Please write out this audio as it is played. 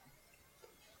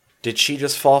Did she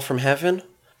just fall from heaven?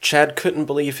 Chad couldn't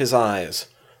believe his eyes.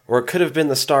 Or it could have been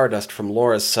the stardust from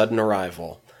Laura's sudden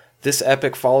arrival. This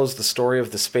epic follows the story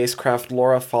of the spacecraft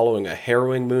Laura following a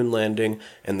harrowing moon landing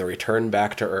and the return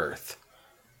back to Earth.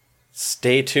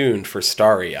 Stay tuned for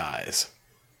Starry Eyes.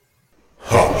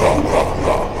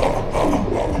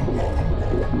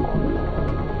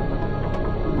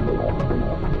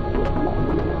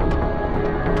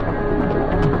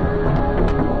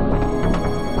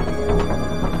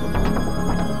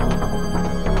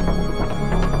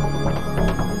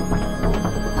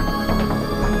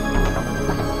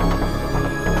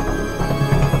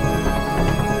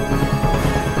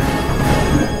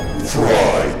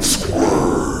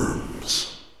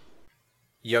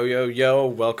 Yo, yo, yo,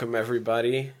 welcome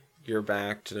everybody. You're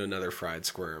back to another Fried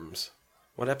Squirms.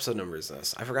 What episode number is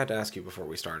this? I forgot to ask you before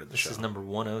we started the show. This is number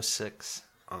 106.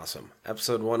 Awesome.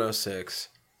 Episode 106,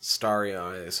 Starry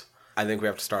Eyes. I think we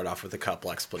have to start off with a couple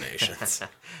explanations.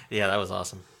 Yeah, that was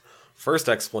awesome. First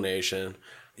explanation,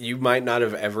 you might not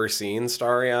have ever seen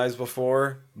Starry Eyes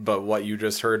before, but what you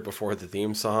just heard before the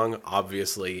theme song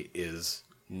obviously is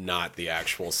not the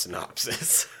actual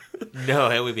synopsis. No,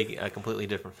 it would be a completely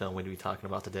different film we'd be talking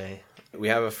about today. We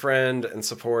have a friend and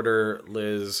supporter,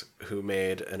 Liz, who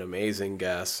made an amazing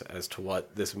guess as to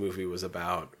what this movie was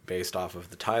about based off of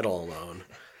the title alone,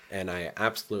 and I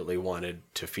absolutely wanted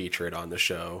to feature it on the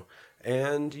show,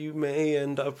 and you may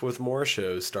end up with more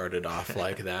shows started off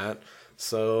like that,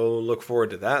 so look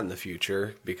forward to that in the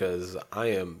future, because I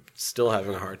am still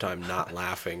having a hard time not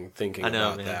laughing thinking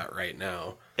about that right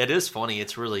now. It is funny.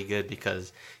 It's really good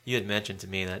because you had mentioned to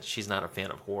me that she's not a fan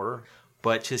of horror,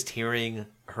 but just hearing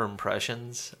her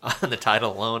impressions on the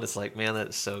title alone, it's like, man, that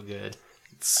is so good.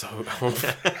 It's so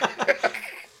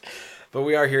But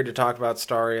we are here to talk about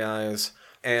Starry Eyes,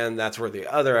 and that's where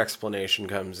the other explanation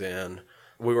comes in.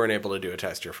 We weren't able to do a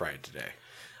Test Your Fright today.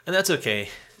 And that's okay.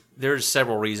 There's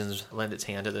several reasons lend its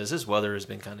hand to this. This weather has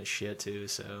been kind of shit, too,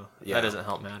 so that doesn't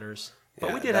help matters.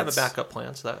 But we did have a backup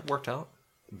plan, so that worked out.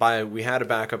 By we had a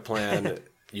backup plan,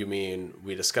 you mean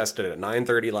we discussed it at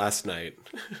 9:30 last night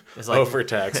over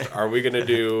text. Are we going to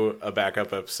do a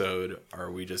backup episode? Or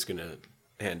are we just going to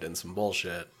hand in some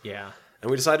bullshit? Yeah. And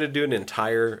we decided to do an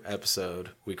entire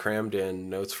episode. We crammed in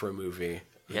notes for a movie,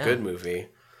 a good movie.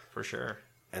 For sure.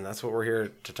 And that's what we're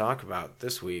here to talk about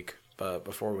this week. But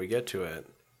before we get to it,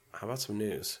 how about some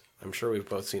news? I'm sure we've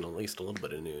both seen at least a little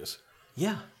bit of news.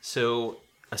 Yeah. So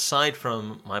aside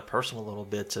from my personal little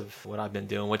bits of what I've been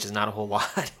doing, which is not a whole lot,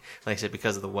 like I said,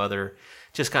 because of the weather,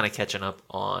 just kind of catching up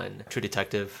on True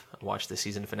Detective. I watched the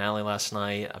season finale last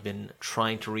night. I've been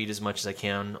trying to read as much as I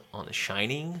can on The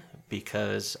Shining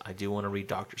because I do want to read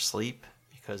Dr. Sleep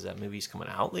because that movie's coming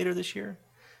out later this year.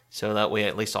 So that way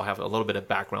at least I'll have a little bit of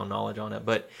background knowledge on it.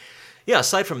 But yeah,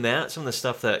 aside from that, some of the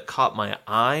stuff that caught my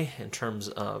eye in terms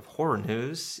of horror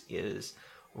news is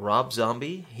Rob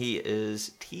Zombie. He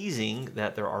is teasing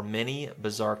that there are many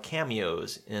bizarre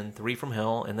cameos in 3 from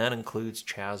Hell, and that includes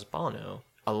Chaz Bono.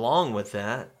 Along with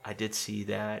that, I did see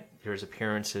that there's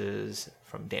appearances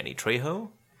from Danny Trejo,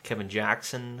 Kevin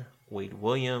Jackson, Wade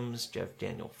Williams, Jeff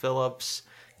Daniel Phillips,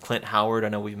 Clint Howard, I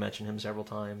know we've mentioned him several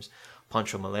times,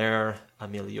 Pancho Miller,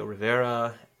 Emilio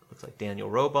Rivera, looks like Daniel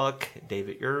Roebuck,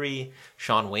 David Uri,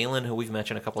 Sean Whalen, who we've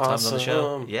mentioned a couple times on the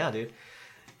show. Yeah, dude.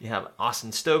 You have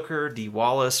Austin Stoker, Dee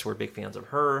Wallace, we're big fans of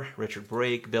her, Richard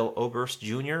Brake, Bill Oberst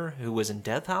Jr., who was in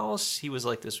Death House. He was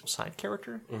like this side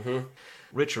character. Mm-hmm.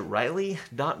 Richard Riley,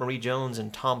 Dot Marie Jones,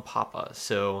 and Tom Papa.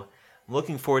 So I'm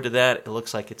looking forward to that. It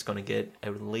looks like it's going to get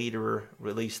a later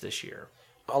release this year.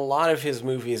 A lot of his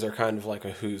movies are kind of like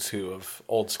a who's who of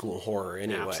old school horror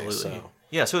anyway. Absolutely.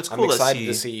 So it's cool I'm excited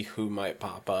to see who might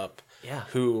pop up. Yeah.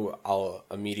 Who I'll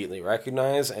immediately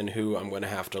recognize and who I'm going to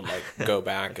have to go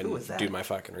back and do my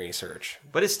fucking research.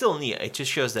 But it's still neat. It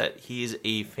just shows that he's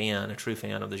a true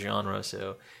fan of the genre.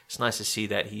 So it's nice to see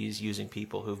that he's using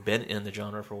people who've been in the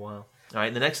genre for a while. All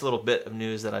right, the next little bit of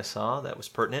news that I saw that was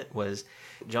pertinent was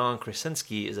John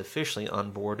Krasinski is officially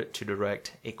on board to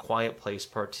direct A Quiet Place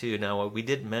Part 2. Now, we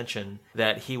did mention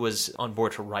that he was on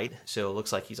board to write, so it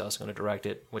looks like he's also going to direct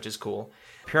it, which is cool.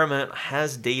 Paramount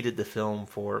has dated the film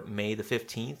for May the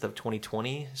 15th of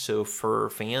 2020, so for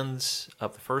fans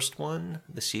of the first one,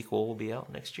 the sequel will be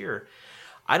out next year.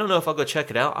 I don't know if I'll go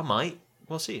check it out. I might.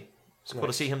 We'll see. It's cool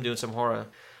to see him doing some horror.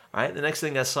 All right, the next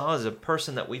thing I saw is a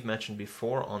person that we've mentioned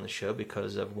before on the show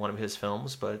because of one of his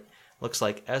films, but looks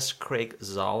like S. Craig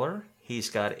Zahler. He's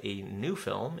got a new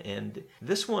film, and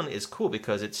this one is cool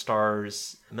because it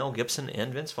stars Mel Gibson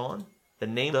and Vince Vaughn. The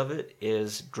name of it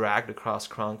is Dragged Across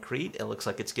Concrete. It looks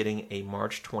like it's getting a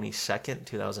March 22nd,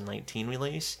 2019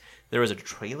 release. There is a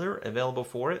trailer available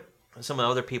for it. Some of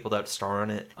the other people that star in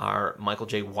it are Michael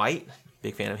J. White,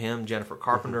 big fan of him, Jennifer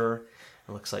Carpenter.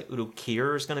 It looks like Udo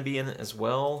Kier is going to be in it as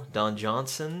well, Don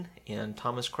Johnson, and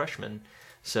Thomas Kretschmann.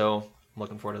 So I'm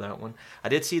looking forward to that one. I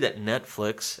did see that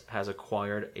Netflix has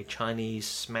acquired a Chinese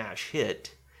smash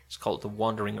hit. It's called The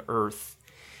Wandering Earth.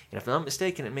 And if I'm not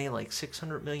mistaken, it made like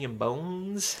 600 million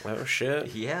bones. Oh,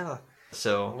 shit. Yeah.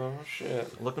 So, Oh,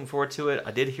 shit. looking forward to it.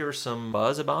 I did hear some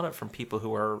buzz about it from people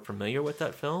who are familiar with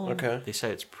that film. Okay. They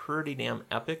say it's pretty damn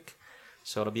epic.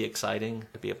 So it'll be exciting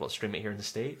to be able to stream it here in the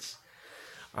States.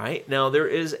 All right. Now, there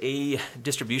is a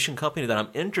distribution company that I'm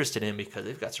interested in because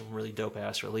they've got some really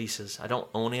dope-ass releases. I don't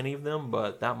own any of them,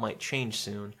 but that might change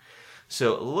soon.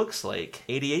 So it looks like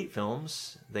 88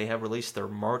 Films, they have released their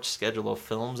March schedule of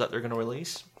films that they're going to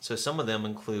release. So some of them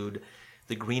include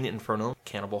The Green Inferno,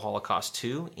 Cannibal Holocaust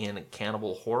 2, and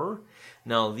Cannibal Horror.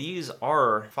 Now, these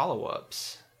are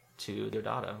follow-ups to their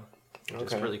Dado,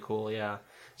 which is really cool, yeah.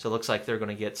 So it looks like they're going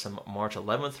to get some March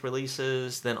 11th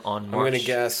releases. Then on March... I'm going to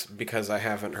guess, because I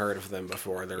haven't heard of them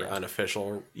before, they're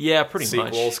unofficial pretty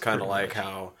sequels, much. kind of like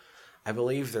how... I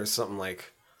believe there's something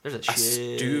like... There's a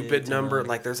stupid number,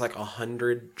 like there's like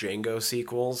 100 Django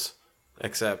sequels,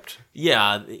 except...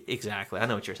 Yeah, exactly. I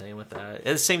know what you're saying with that. It's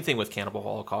the same thing with Cannibal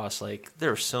Holocaust. Like,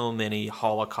 there are so many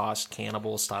Holocaust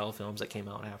cannibal-style films that came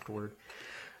out afterward.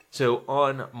 So,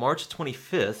 on March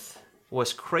 25th,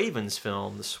 Wes Craven's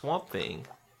film, The Swamp Thing,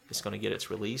 is going to get its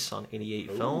release on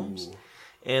 88 Films.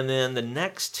 And then the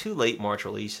next two late March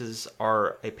releases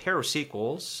are a pair of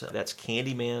sequels. That's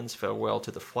Candyman's Farewell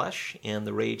to the Flesh and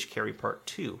The Rage Carrie Part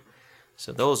 2.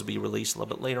 So those will be released a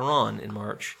little bit later on in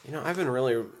March. You know, I've been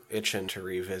really itching to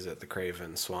revisit the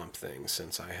Craven Swamp Thing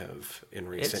since I have, in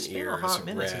recent years,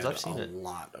 read I've seen a it.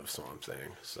 lot of Swamp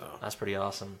Thing. So That's pretty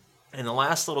awesome. And the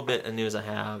last little bit of news I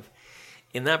have,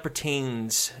 and that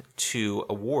pertains to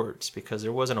awards, because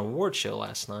there was an award show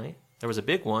last night. There was a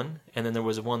big one, and then there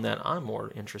was one that I'm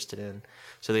more interested in.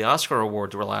 So the Oscar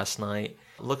awards were last night.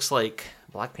 Looks like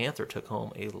Black Panther took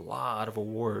home a lot of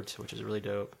awards, which is really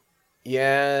dope.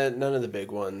 yeah, none of the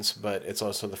big ones, but it's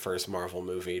also the first Marvel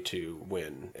movie to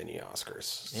win any Oscars.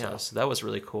 So. Yeah, so that was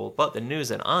really cool. But the news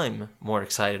that I'm more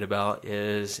excited about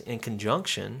is, in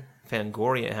conjunction,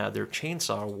 Fangoria had their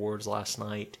Chainsaw Awards last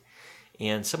night,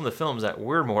 and some of the films that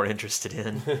we're more interested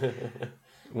in.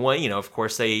 Well, you know, of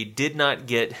course, they did not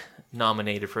get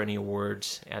nominated for any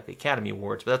awards at the Academy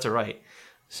Awards, but that's all right.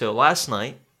 So last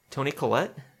night, Toni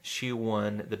Collette, she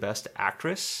won the Best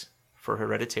Actress for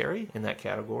Hereditary in that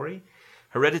category.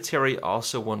 Hereditary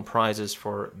also won prizes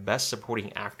for Best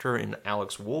Supporting Actor in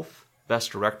Alex Wolff,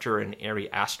 Best Director in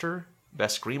Ari Aster,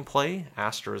 Best Screenplay,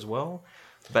 Aster as well,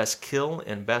 Best Kill,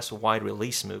 and Best Wide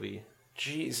Release Movie.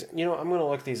 Jeez, you know, I'm going to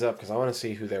look these up because I want to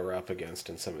see who they were up against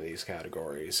in some of these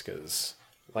categories, because...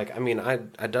 Like, I mean, I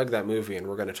dug that movie, and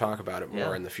we're going to talk about it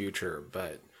more in the future,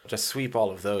 but just sweep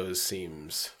all of those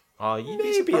seems You'd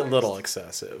maybe a little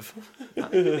excessive.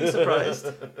 You'd be surprised.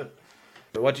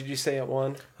 What did you say it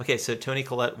won? Okay, so Toni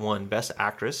Collette won Best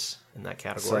Actress in that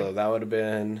category. So that would have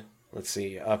been, let's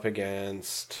see, up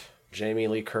against Jamie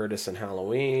Lee Curtis in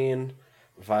Halloween,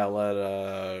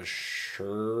 Violetta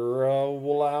Sherwolau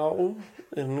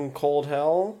in Cold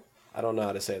Hell. I don't know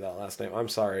how to say that last name. I'm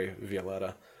sorry,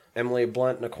 Violetta. Emily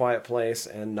Blunt in A Quiet Place,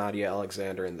 and Nadia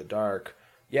Alexander in The Dark.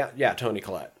 Yeah, Toni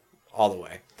Collette. All the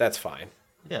way. That's fine.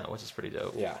 Yeah, which is pretty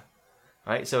dope. Yeah.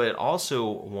 All right, so it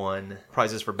also won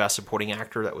prizes for Best Supporting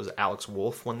Actor. That was Alex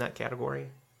Wolff won that category.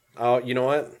 Oh, you know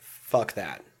what? Fuck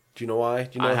that. Do you know why?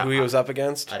 Do you know who he was up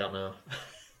against? I don't know.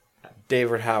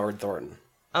 David Howard Thornton.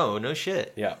 Oh, no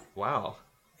shit. Yeah. Wow.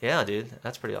 Yeah, dude.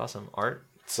 That's pretty awesome. Art?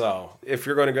 So, if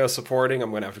you're going to go supporting,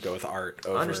 I'm going to have to go with Art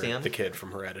over understand. the kid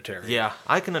from Hereditary. Yeah,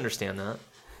 I can understand that.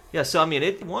 Yeah, so, I mean,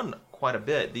 it won quite a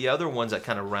bit. The other ones that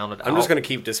kind of rounded out... I'm just going to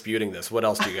keep disputing this. What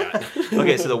else do you got?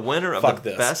 Okay, so the winner of the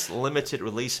this. Best Limited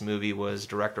Release movie was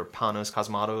director Panos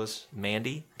Cosmatos'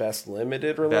 Mandy. Best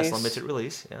limited release? Best Limited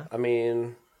Release, yeah. I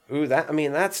mean...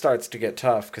 that starts to get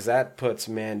tough, because that puts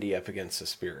Mandy up against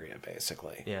Suspiria,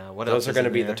 basically. Yeah, what Those else are is going to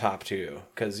in be there? the top two.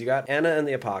 Because you got Anna and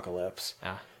the Apocalypse.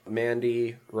 Yeah.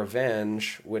 Mandy,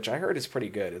 Revenge, which I heard is pretty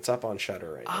good. It's up on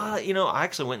Shudder right now. You know, I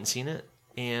actually went and seen it,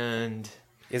 and...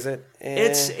 Is it?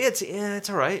 It's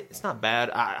all right. It's not bad.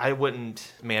 I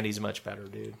wouldn't... Mandy's much better,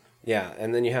 dude. Yeah,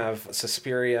 and then you have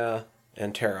Suspiria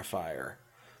and Terrifier.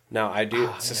 Now,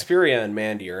 Suspiria and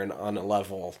Mandy are on a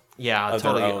level of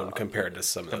totally, their own compared to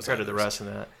some of those compared to the rest of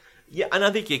that. Yeah, and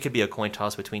I think it could be a coin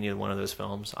toss between either one of those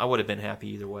films. I would have been happy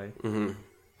either way. Mm-hmm.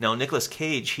 Now, Nicolas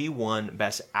Cage, he won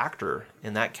Best Actor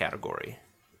in that category.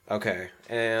 Okay,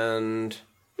 and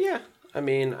yeah, I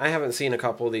mean, I haven't seen a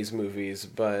couple of these movies,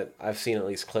 but I've seen at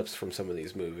least clips from some of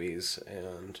these movies,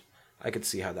 and I could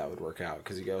see how that would work out,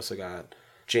 because you also got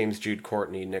James Jude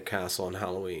Courtney, Nick Castle, and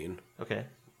Halloween. Okay.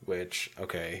 Which,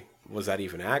 okay, was that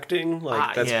even acting?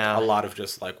 Like, that's yeah. a lot of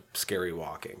just, like, scary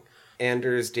walking.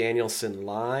 Anders Danielson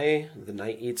Lie, The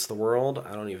Night Eats the World.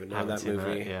 I don't even know that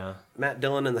movie. Yeah. Matt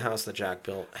Dillon in The House That Jack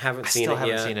Built. Haven't seen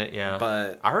it yet.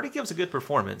 But I heard he gives a good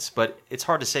performance, but it's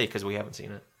hard to say because we haven't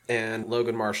seen it. And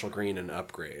Logan Marshall Green in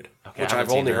Upgrade, okay, which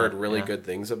I've only heard really good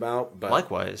things about. But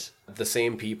likewise, the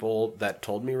same people that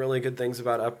told me really good things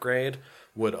about Upgrade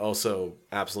would also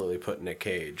absolutely put Nick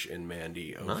Cage in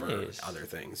Mandy over other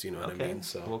things. You know what I mean?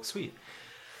 So, well, sweet.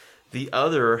 The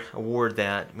other award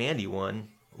that Mandy won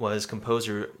was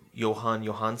composer Johan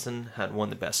Johansson had won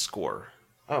the best score.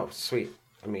 Oh, sweet.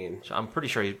 I mean, so I'm pretty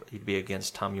sure he'd be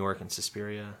against Tom York in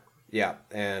Suspiria. Yeah,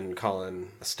 and Colin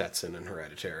Stetson in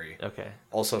Hereditary. Okay.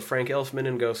 Also, Frank Elfman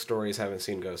in Ghost Stories. Haven't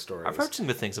seen Ghost Stories. I've heard some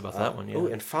good things about that one, yeah. Oh,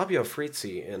 and Fabio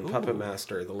Frizzi in Puppet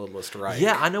Master, The Littlest Reich.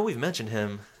 Yeah, I know we've mentioned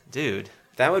him. Dude.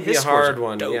 That would be a hard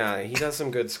one. Dope. Yeah, he does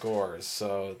some good scores.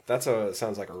 So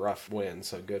sounds like a rough win,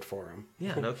 so good for him.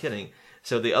 Yeah, no kidding.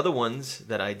 So the other ones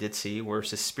that I did see were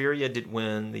Suspiria did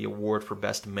win the award for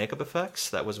Best Makeup Effects.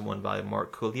 That was won by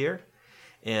Mark Coulier.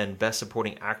 And Best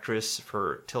Supporting Actress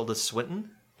for Tilda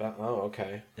Swinton. Oh,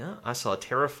 okay. Yeah, I saw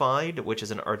Terrified, which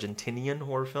is an Argentinian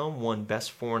horror film, won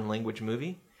Best Foreign Language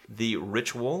Movie. The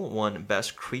Ritual won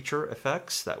Best Creature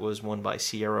Effects. That was won by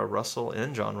Sierra Russell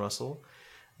and John Russell.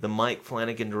 The Mike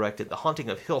Flanagan directed The Haunting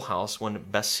of Hill House won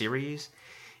Best Series.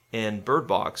 And Bird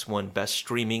Box won Best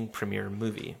Streaming Premiere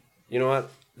Movie. You know what?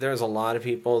 There's a lot of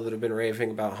people that have been raving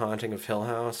about Haunting of Hill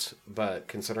House, but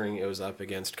considering it was up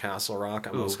against Castle Rock,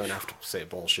 I'm just going to have to say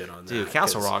bullshit on that. Dude,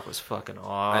 Castle Rock was fucking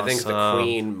awesome. I think The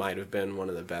Queen might have been one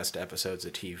of the best episodes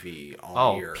of TV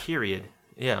all year. Oh, period.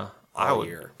 Yeah. I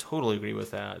would totally agree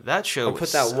with that. That show I'll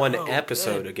put that one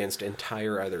episode against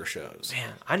entire other shows.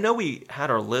 Man, I know we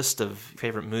had our list of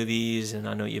favorite movies, and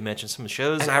I know you mentioned some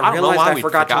shows. And I realized I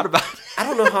forgot about it. I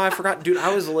don't know how I forgot. Dude,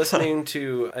 I was listening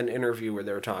to an interview where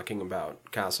they were talking about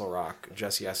Castle Rock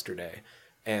just yesterday,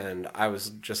 and I was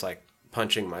just like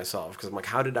punching myself because I'm like,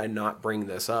 how did I not bring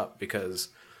this up? Because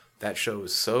that show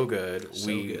was so good.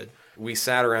 We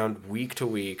sat around week to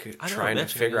week trying to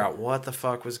figure out what the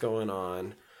fuck was going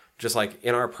on. Just like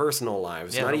in our personal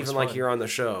lives, not even like here on the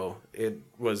show. It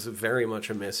was very much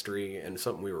a mystery and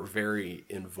something we were very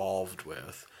involved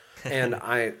with. And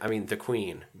I mean, The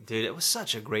Queen. Dude, it was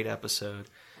such a great episode.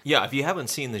 Yeah, if you haven't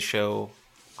seen the show,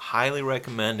 highly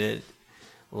recommend it.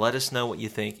 Let us know what you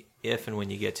think if and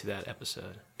when you get to that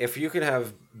episode. If you could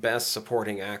have Best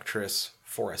Supporting Actress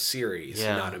for a series,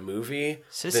 not a movie,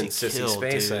 then Sissy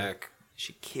Spacek. Dude.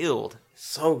 She killed.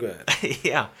 So good.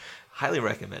 Yeah, highly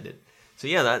recommend it. So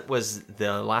yeah, that was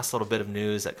the last little bit of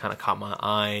news that kind of caught my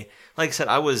eye. Like I said,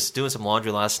 I was doing some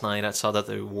laundry last night. I saw that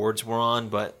the awards were on,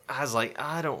 but I was like,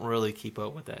 I don't really keep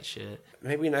up with that shit.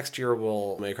 Maybe next year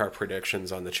we'll make our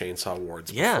predictions on the Chainsaw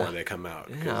Awards before they come out.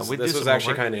 Yeah, this was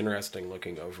actually kind of interesting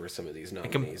looking over some of these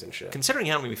nominees and shit. Considering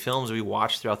how many films we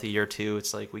watched throughout the year too,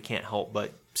 it's like we can't help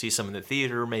but see some in the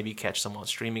theater, maybe catch some on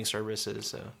streaming services.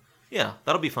 So yeah,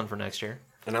 that'll be fun for next year.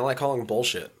 And I like calling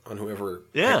bullshit on whoever.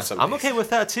 Yeah, I'm okay with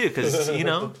that too, because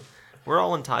we're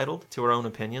all entitled to our own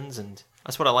opinions, and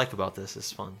that's what I like about this.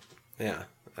 It's fun. Yeah,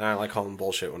 and I like calling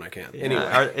bullshit when I can. Yeah.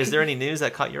 Anyway, is there any news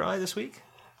that caught your eye this week?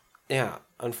 Yeah,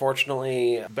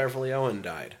 unfortunately, Beverly Owen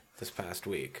died this past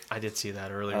week. I did see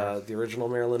that earlier. The original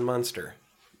Marilyn Munster.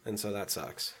 And so that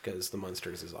sucks, because The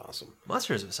Munsters is awesome.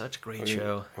 Munsters was such a great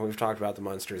show. And we've talked about The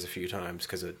Munsters a few times,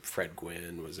 because Fred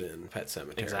Gwynne was in Pet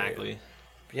Sematary. Exactly.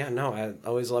 Yeah, no, I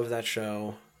always loved that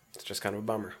show. It's just kind of a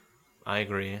bummer. I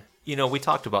agree. We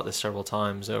talked about this several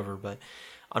times over, but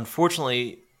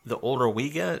unfortunately, the older we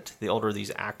get, the older these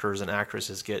actors and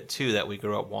actresses get, too, that we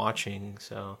grew up watching.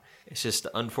 So it's just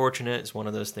unfortunate. It's one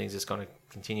of those things that's going to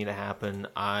continue to happen.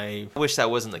 I wish that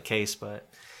wasn't the case, but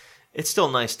it's still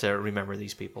nice to remember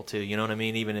these people, too. You know what I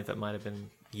mean? Even if it might have been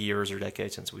years or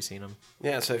decades since we've seen them.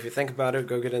 Yeah, so if you think about it,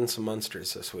 go get in some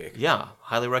Munsters this week. Yeah,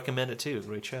 highly recommend it, too.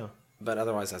 Great show. But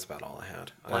otherwise, that's about all I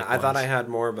had. I thought I had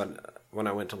more, but when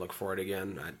I went to look for it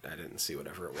again, I didn't see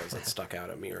whatever it was that stuck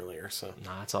out at me earlier. So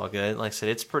nah, it's all good. Like I said,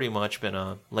 it's pretty much been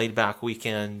a laid-back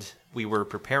weekend. We were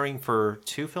preparing for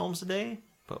 2 films today,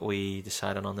 but we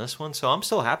decided on this one. So I'm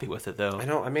still happy with it, though. I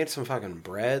know. I made some fucking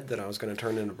bread that I was going to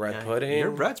turn into bread pudding. Your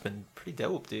bread's been pretty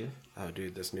dope, dude. Oh,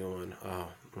 dude, this new one. Oh,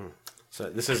 So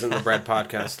this isn't the bread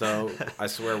podcast, though. I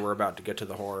swear we're about to get to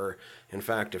the horror. In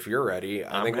fact, if you're ready,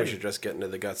 I think we should just get into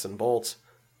the guts and bolts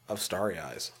of Starry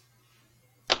Eyes.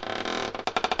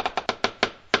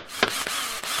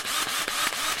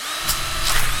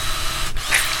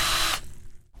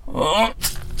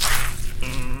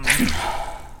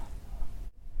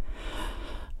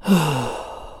 Guts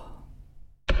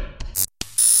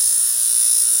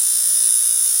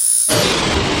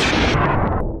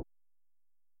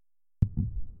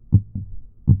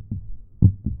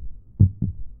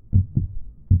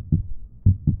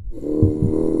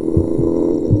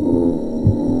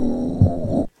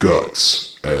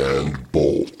and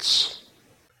bolts.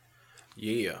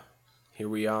 Yeah, here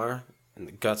we are in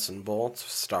the Guts and Bolts of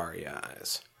Starry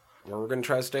Eyes, where we're going to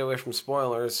try to stay away from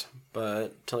spoilers,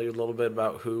 but tell you a little bit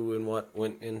about who and what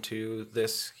went into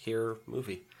this here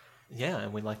movie. Yeah,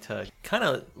 and we'd like to kind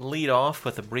of lead off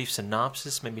with a brief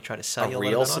synopsis, maybe try to sell you a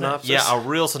real little bit synopsis? on it. Yeah, a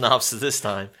real synopsis this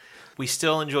time. We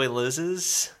still enjoy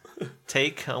Liz's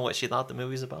take on what she thought the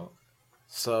movie's about.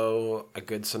 So, a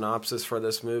good synopsis for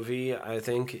this movie, I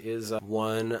think, is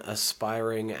one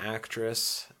aspiring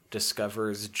actress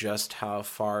discovers just how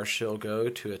far she'll go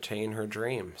to attain her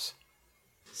dreams.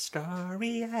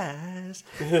 Starry Eyes.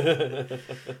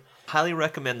 Highly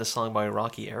recommend the song by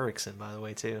Rocky Erickson, by the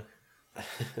way, too.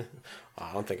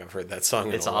 I don't think I've heard that song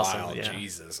in It's a awesome, while. yeah.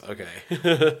 Jesus.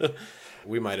 Okay.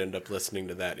 We might end up listening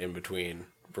to that in between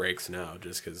breaks now,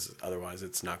 just because otherwise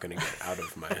it's not going to get out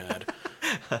of my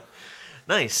head.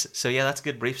 Nice. So, yeah, that's a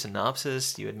good brief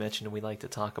synopsis. You had mentioned we like to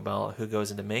talk about who goes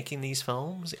into making these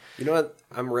films. You know what?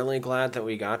 I'm really glad that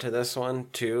we got to this one,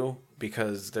 too,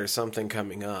 because there's something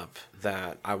coming up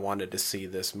that I wanted to see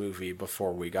this movie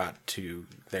before we got to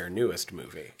their newest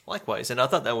movie. Likewise. And I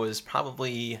thought that was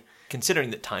probably, considering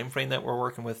the time frame that we're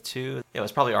working with, too, it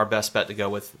was probably our best bet to go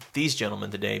with these gentlemen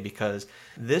today, because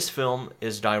this film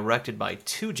is directed by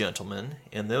two gentlemen,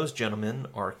 and those gentlemen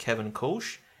are Kevin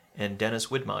Koch and Dennis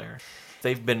Widmeyer.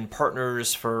 They've been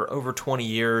partners for over 20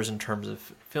 years in terms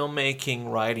of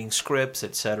filmmaking, writing scripts,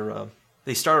 etc.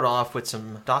 They started off with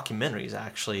some documentaries,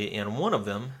 actually, and one of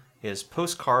them is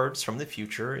Postcards from the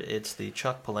Future. It's the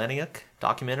Chuck Palahniuk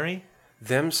documentary.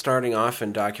 Them starting off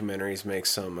in documentaries makes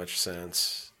so much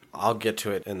sense. I'll get to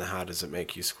it in the How Does It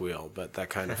Make You Squeal, but that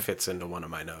kind of fits into one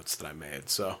of my notes that I made.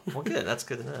 So, Well, good. That's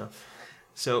good to know.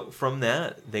 So from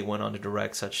that, they went on to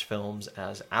direct such films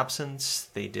as Absence.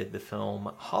 They did the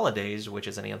film Holidays, which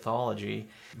is an anthology.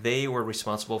 They were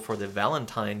responsible for the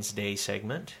Valentine's Day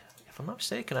segment. If I'm not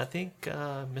mistaken, I think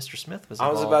Mr. Smith was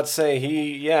involved. I was about to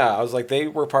say, I was like, they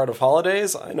were part of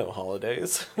Holidays? I know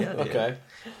Holidays. Yeah, dude. Okay.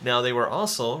 Now, they were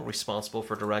also responsible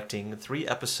for directing 3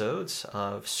 episodes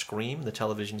of Scream, the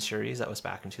television series that was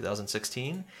back in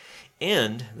 2016.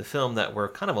 And the film that we're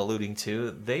kind of alluding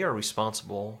to, they are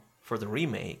responsible for the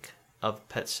remake of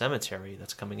Pet Sematary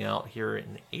that's coming out here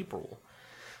in April.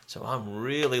 So I'm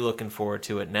really looking forward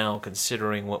to it now,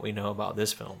 considering what we know about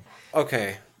this film.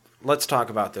 Okay, let's talk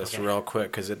about this real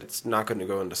quick, because it's not going to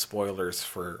go into spoilers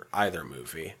for either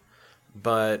movie.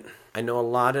 But I know a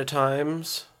lot of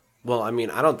times, well, I mean,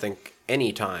 I don't think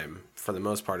any time, for the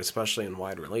most part, especially in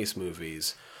wide release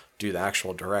movies, do the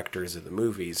actual directors of the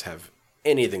movies have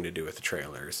anything to do with the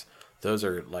trailers. Those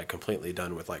are like completely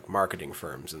done with like marketing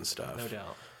firms and stuff. No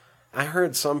doubt. I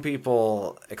heard some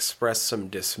people express some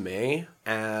dismay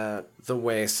at the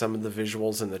way some of the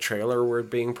visuals in the trailer were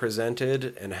being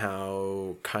presented and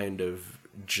how kind of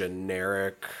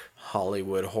generic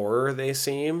Hollywood horror they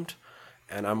seemed.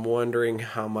 And I'm wondering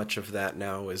how much of that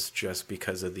now is just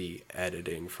because of the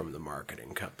editing from the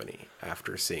marketing company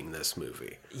after seeing this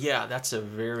movie. Yeah, that's a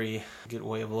very good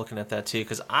way of looking at that, too,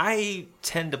 because I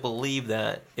tend to believe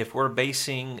that if we're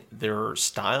basing their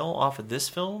style off of this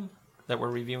film that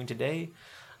we're reviewing today,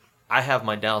 I have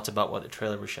my doubts about what the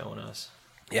trailer was showing us.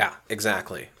 Yeah,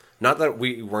 exactly. Not that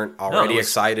we weren't already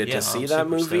excited to see that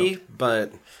movie,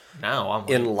 but now I'm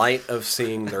in light of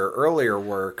seeing their earlier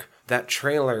work, that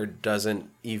trailer doesn't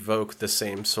evoke the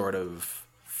same sort of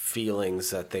feelings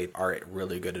that they are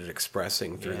really good at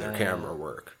expressing through their camera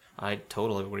work. I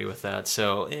totally agree with that.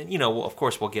 So, and, you know, of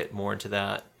course, we'll get more into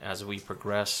that as we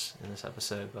progress in this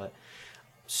episode, but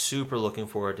super looking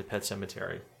forward to Pet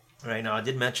Sematary. Right now, I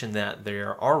did mention that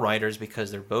there are writers because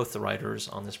they're both the writers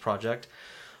on this project.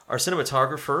 Our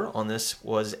cinematographer on this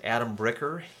was Adam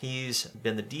Bricker. He's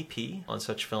been the DP on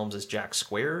such films as Jack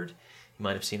Squared. You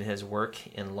might have seen his work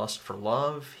in Lust for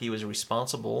Love. He was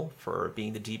responsible for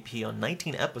being the DP on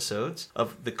 19 episodes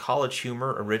of the College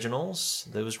Humor originals.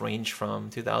 Those range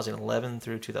from 2011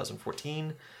 through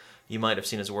 2014. You might have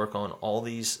seen his work on All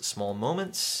These Small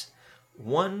Moments.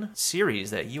 One series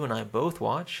that you and I both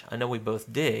watch, I know we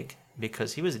both dig,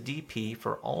 because he was a DP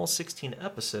for all 16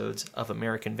 episodes of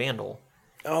American Vandal.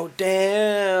 Oh,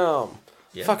 damn!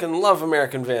 Yeah. Fucking love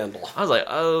American Vandal. I was like,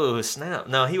 oh, snap.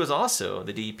 Now, he was also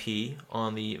the DP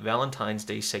on the Valentine's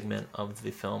Day segment of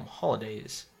the film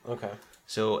Holidays. Okay.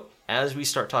 So as we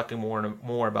start talking more and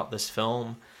more about this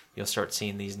film, you'll start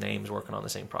seeing these names working on the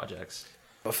same projects.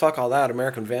 But fuck all that,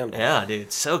 American Vandal. Yeah,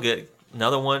 dude, so good.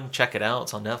 Another one, check it out.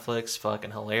 It's on Netflix.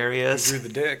 Fucking hilarious. Who drew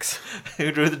the dicks?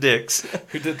 Who drew the dicks?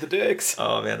 Who did the dicks?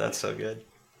 Oh, man, that's so good.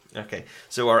 Okay,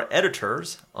 so our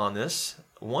editors on this,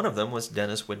 one of them was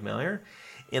Dennis Widmeyer,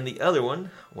 and the other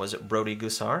one was Brody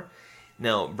Gusar.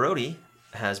 Now, Brody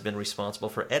has been responsible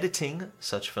for editing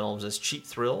such films as Cheap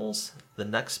Thrills, The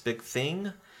Next Big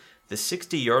Thing, The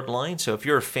 60-Yard Line. So if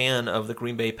you're a fan of the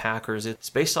Green Bay Packers, it's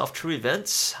based off true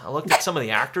events. I looked at some of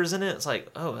the actors in it. It's like,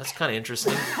 oh, that's kind of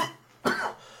interesting.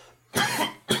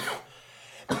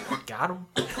 Got him.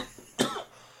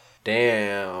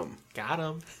 Damn. Got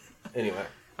him. Anyway.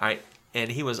 All right,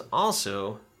 and he was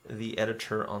also the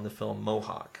editor on the film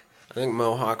Mohawk. I think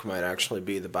Mohawk might actually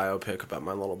be the biopic about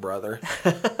my little brother.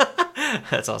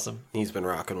 That's awesome. He's been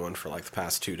rocking one for like the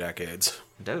past 2 decades.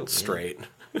 Dope. Straight.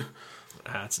 Yeah.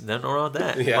 That's nothing wrong with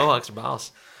that. Yeah. Mohawk's a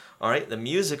boss. All right, the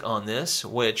music on this,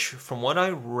 which from what I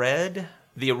read,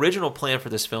 the original plan for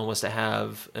this film was to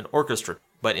have an orchestra,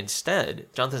 but instead,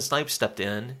 Jonathan Snipes stepped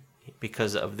in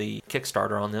because of the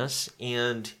Kickstarter on this,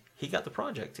 and he got the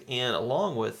project. And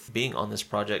along with being on this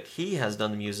project, he has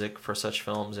done the music for such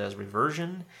films as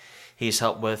Reversion. He's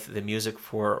helped with the music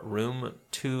for Room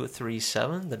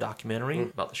 237, the documentary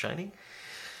about The Shining.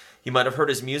 You might have heard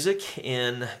his music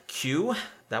in Q.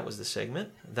 That was the segment.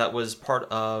 That was part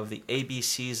of the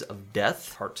ABCs of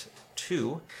Death, Part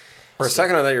 2. For a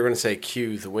second, I thought you were going to say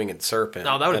Q, the Winged Serpent.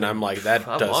 No, that would've and I'm been like, that a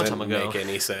long doesn't time ago. make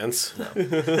any sense.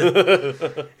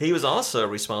 He was also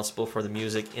responsible for the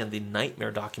music in the Nightmare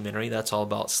documentary. That's all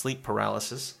about sleep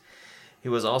paralysis. He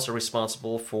was also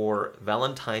responsible for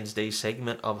Valentine's Day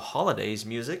segment of Holidays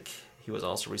music. He was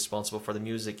also responsible for the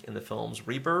music in the films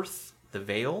Rebirth, The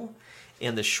Veil,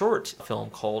 and the short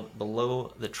film called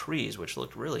Below the Trees, which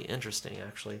looked really interesting,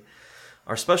 actually.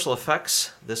 Our special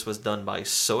effects, this was done by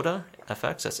SOTA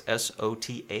FX, that's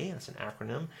S-O-T-A, that's an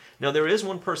acronym. Now, there is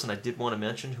one person I did want to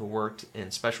mention who worked in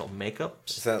special makeup.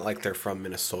 Is that like they're from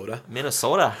Minnesota?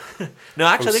 Minnesota. No,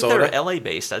 actually, I think Soda? they're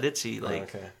LA-based. I did see,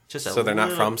 Okay. just So they're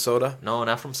not from Soda? No,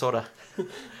 not from Soda.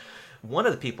 One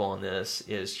of the people on this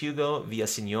is Hugo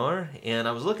Villaseñor, and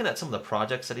I was looking at some of the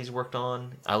projects that he's worked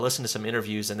on. I listened to some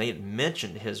interviews, and they had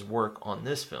mentioned his work on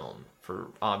this film for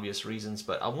obvious reasons,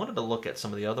 but I wanted to look at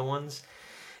some of the other ones.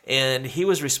 And he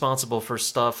was responsible for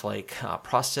stuff like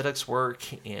prosthetics work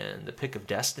and The Pick of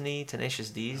Destiny, Tenacious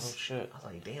D's. Oh, shit. I was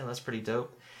like, damn, that's pretty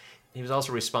dope. He was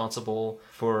also responsible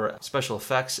for special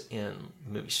effects in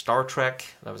the movie Star Trek.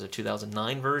 That was a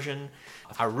 2009 version.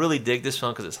 I really dig this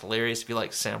film because it's hilarious. If you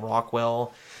like Sam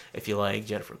Rockwell, if you like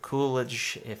Jennifer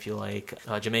Coolidge, if you like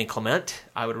Jermaine Clement,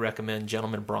 I would recommend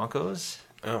Gentlemen Broncos.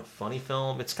 Oh. Funny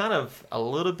film. It's kind of a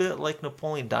little bit like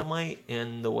Napoleon Dynamite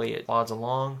in the way it plods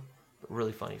along.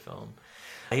 Really funny film.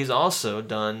 He's also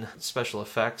done special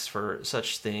effects for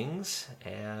such things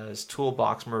as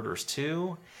Toolbox Murders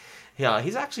 2. Yeah,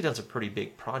 he's actually done some pretty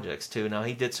big projects too. Now,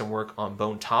 he did some work on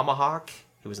Bone Tomahawk.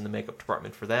 He was in the makeup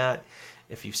department for that.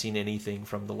 If you've seen anything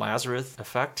from The Lazarus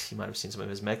Effect, you might have seen some of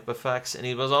his makeup effects. And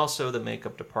he was also the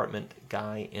makeup department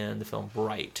guy in the film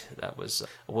Bright. That was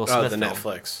a Will Smith the film.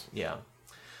 Netflix. Yeah.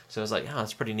 So I was like,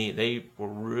 that's pretty neat. They were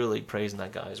really praising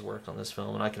that guy's work on this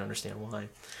film, and I can understand why.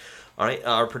 All right,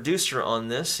 our producer on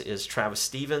this is Travis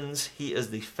Stevens. He is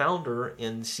the founder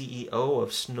and CEO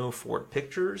of Snowfort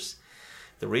Pictures.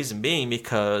 The reason being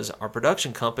because our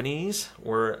production companies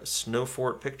were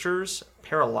Snowfort Pictures,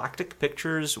 Paralactic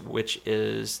Pictures, which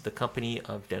is the company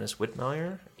of Dennis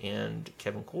Widmeyer and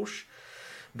Kevin Kolsch,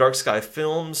 Dark Sky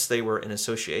Films, they were in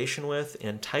association with,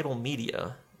 and Tidal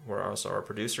Media were also our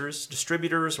producers.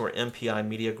 Distributors were MPI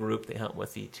Media Group. They helped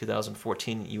with the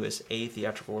 2014 USA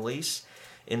theatrical release.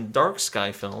 And Dark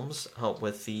Sky Films helped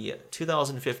with the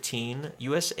 2015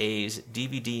 USA's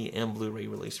DVD and Blu-ray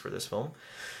release for this film.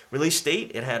 Release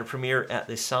date, it had a premiere at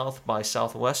the South by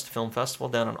Southwest Film Festival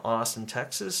down in Austin,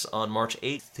 Texas on March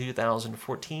 8th,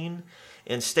 2014,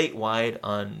 and statewide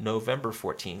on November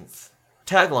 14th.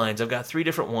 Taglines, I've got 3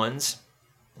 different ones.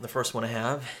 The first one I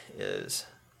have is,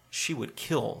 "She would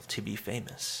kill to be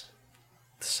famous."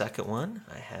 The second one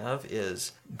I have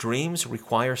is, "Dreams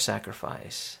require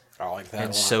sacrifice." I like that a And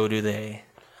lot. so do they.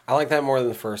 I like that more than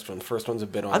the first one. The first one's a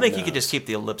bit on I think the you could nose. just keep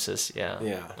the ellipsis,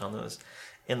 Yeah. on those.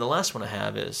 And the last one I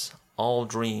have is, "All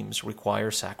dreams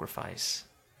require sacrifice."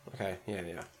 Okay, yeah. I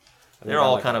think They're I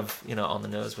all like kind that. of, on the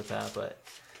nose with that, but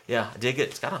yeah, I dig it.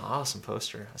 It's got an awesome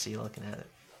poster. I see you looking at it.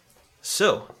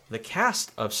 So, the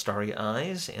cast of Starry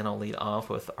Eyes, and I'll lead off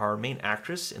with our main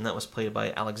actress, and that was played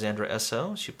by Alexandra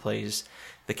Esso. She plays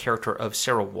the character of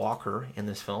Sarah Walker in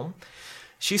this film.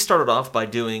 She started off by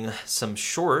doing some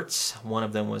shorts. One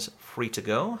of them was Free to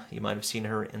Go. You might have seen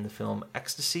her in the film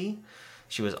Ecstasy.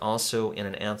 She was also in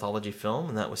an anthology film,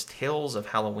 and that was Tales of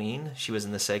Halloween. She was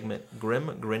in the segment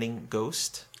Grim Grinning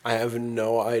Ghost. I have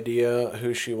no idea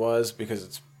who she was because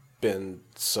it's been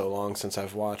so long since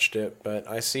I've watched it, but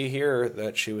I see here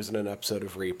that she was in an episode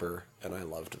of Reaper, and I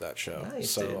loved that show.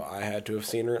 Nice, so dude. I had to have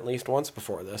seen her at least once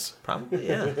before this. Probably,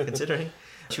 yeah, considering.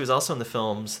 She was also in the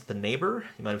films The Neighbor.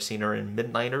 You might have seen her in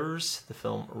Midnighters, the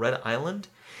film Red Island.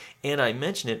 And I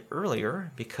mentioned it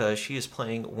earlier because she is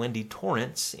playing Wendy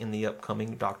Torrance in the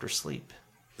upcoming Dr. Sleep.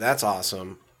 That's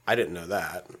awesome. I didn't know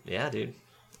that. Yeah, dude.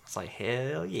 It's like,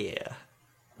 hell yeah.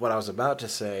 What I was about to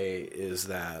say is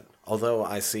that although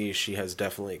I see she has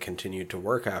definitely continued to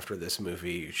work after this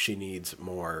movie, she needs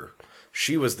more.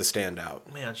 She was the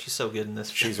standout. Man, she's so good in this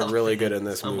She's film. really good in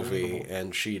this It's movie, unbelievable.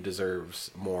 and she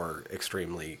deserves more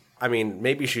extremely. I mean,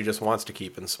 maybe she just wants to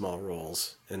keep in small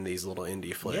roles in these little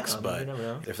indie flicks, Yeah, I mean, but you never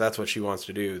know. if that's what she wants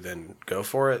to do, then go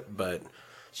for it. But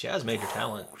She has major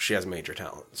talent. she has major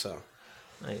talent, so.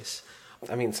 Nice.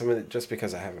 I mean, some of it, just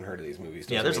because I haven't heard of these movies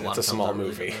doesn't Yeah, there's a mean lot it's a of films small I really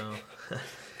movie. don't know.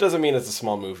 Doesn't mean it's a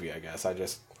small movie, I guess. I don't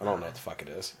know what the fuck it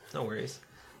is. No worries.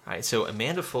 All right, so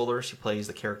Amanda Fuller, she plays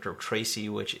the character of Tracy,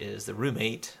 which is the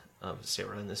roommate of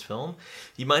Sarah in this film.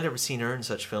 You might have seen her in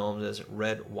such films as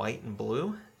Red, White, and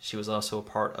Blue. She was also a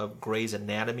part of Grey's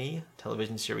Anatomy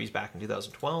television series back in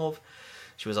 2012.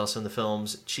 She was also in the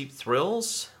films Cheap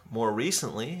Thrills. More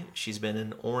recently, she's been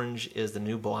in Orange is the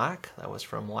New Black. That was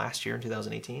from last year in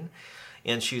 2018.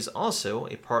 And she's also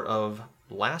a part of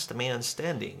Last Man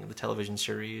Standing, the television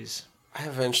series. I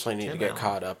eventually need to Tim get Allen.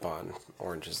 caught up on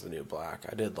Orange is the New Black.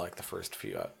 I did like the first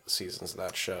few seasons of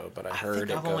that show, but I heard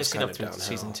think it I've only goes seen kind up of through downhill.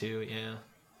 season 2, yeah.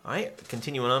 All right,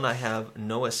 continuing on, I have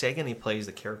Noah Sagan. He plays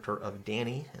the character of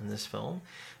Danny in this film.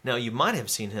 Now, you might have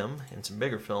seen him in some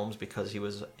bigger films because he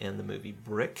was in the movie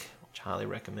Brick, which I highly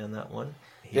recommend that one.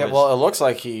 Yeah, well, it looks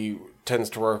like he tends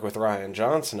to work with Ryan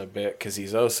Johnson a bit because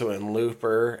he's also in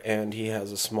Looper and he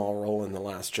has a small role in The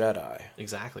Last Jedi.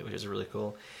 Exactly, which is really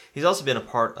cool. He's also been a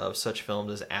part of such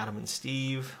films as Adam and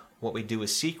Steve, What We Do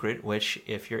Is Secret, which,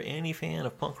 if you're any fan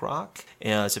of punk rock,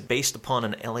 it's based upon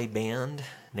an LA band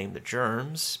named The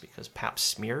Germs, because Pap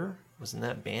Smear was in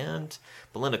that band.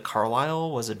 Belinda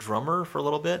Carlisle was a drummer for a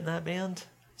little bit in that band.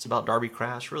 It's about Darby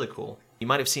Crash, really cool. You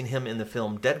might have seen him in the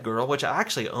film Dead Girl, which I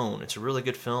actually own. It's a really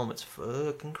good film. It's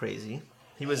fucking crazy.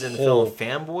 He was in the film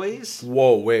Fanboys.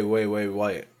 Whoa,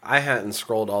 wait. I hadn't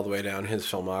scrolled all the way down his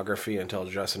filmography until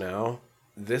just now.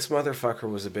 This motherfucker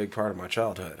was a big part of my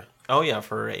childhood. Oh, yeah,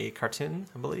 for a cartoon,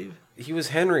 I believe. He was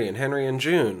Henry in Henry and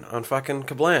June on fucking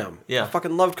Kablam. Yeah. I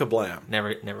fucking loved Kablam.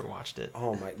 Never watched it.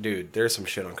 Oh my, dude, there's some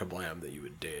shit on Kablam that you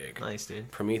would dig. Nice,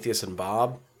 dude. Prometheus and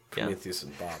Bob. Yeah. Prometheus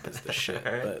and Bob is the shit.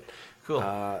 All right. But Cool.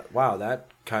 wow, that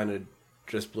kind of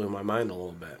just blew my mind a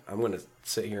little bit. I'm going to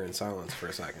sit here in silence for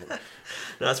a second. No,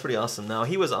 that's pretty awesome. Now,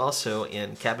 he was also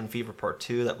in Cabin Fever Part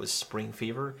 2. That was Spring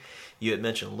Fever. You had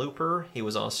mentioned Looper. He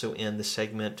was also in the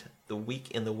segment The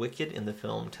Weak and the Wicked in the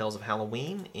film Tales of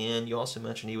Halloween. And you also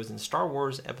mentioned he was in Star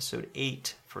Wars Episode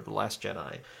 8 for The Last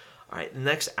Jedi. All right, the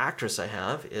next actress I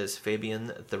have is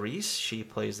Fabienne Therese. She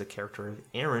plays the character of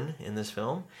Erin in this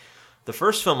film. The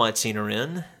first film I'd seen her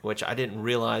in, which I didn't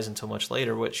realize until much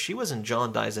later, which she was in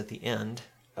John Dies at the End.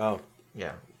 Oh,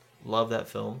 Yeah, love that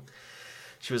film.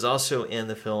 She was also in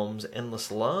the films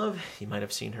Endless Love. You might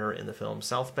have seen her in the film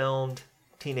Southbound,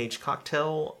 Teenage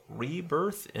Cocktail,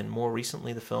 Rebirth, and more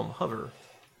recently the film Hover.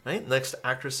 Right, next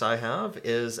actress I have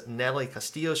is Natalie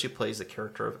Castillo. She plays the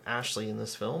character of Ashley in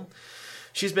this film.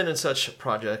 She's been in such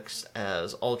projects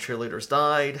as All Cheerleaders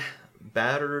Died,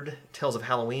 Battered, Tales of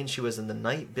Halloween. She was in the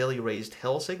Night Billy Raised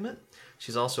Hell segment.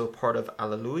 She's also a part of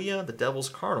Alleluia, The Devil's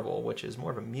Carnival, which is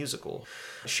more of a musical.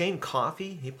 Shane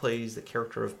Coffey, he plays the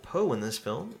character of Poe in this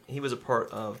film. He was a part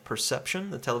of Perception,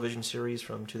 the television series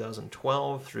from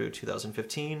 2012 through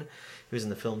 2015. He was in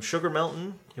the film Sugar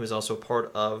Mountain. He was also a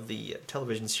part of the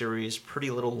television series Pretty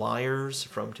Little Liars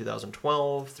from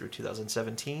 2012 through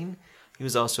 2017. He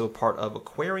was also a part of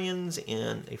Aquarians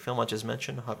and a film I just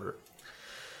mentioned, Hover.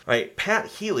 All right, Pat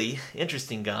Healy,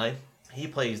 interesting guy. He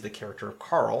plays the character of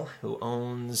Carl, who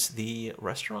owns the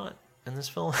restaurant in this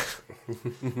film.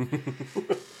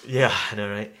 Yeah, I know,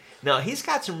 right? Now, he's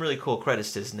got some really cool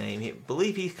credits to his name. I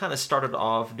believe he kind of started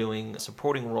off doing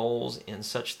supporting roles in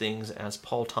such things as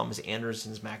Paul Thomas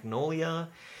Anderson's Magnolia.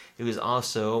 He was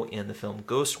also in the film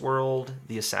Ghost World,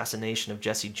 The Assassination of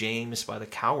Jesse James by the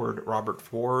coward Robert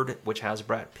Ford, which has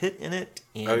Brad Pitt in it,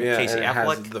 and oh yeah, Casey and it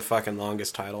Affleck. has the fucking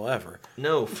longest title ever.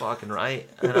 No fucking right.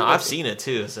 I know, I've seen it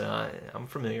too, so I'm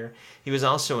familiar. He was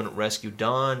also in Rescue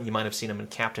Dawn. You might have seen him in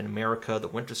Captain America, The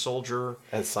Winter Soldier.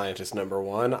 As scientist number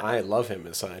one, I love him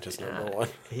as scientist number one.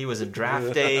 He was in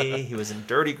Draft Day. He was in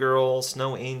Dirty Girl,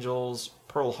 Snow Angels,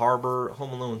 Pearl Harbor,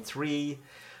 Home Alone 3.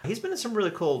 He's been in some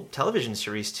really cool television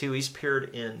series, too. He's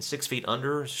appeared in 6 Feet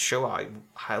Under, a show I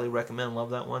highly recommend. Love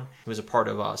that one. He was a part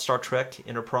of Star Trek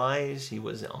Enterprise. He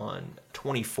was on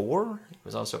 24. He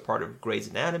was also a part of Grey's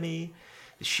Anatomy,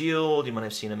 The Shield. You might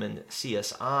have seen him in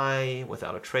CSI,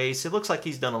 Without a Trace. It looks like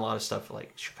he's done a lot of stuff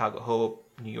like Chicago Hope,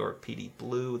 New York PD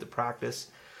Blue, The Practice.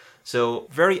 So,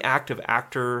 very active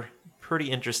actor, pretty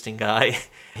interesting guy.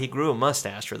 He grew a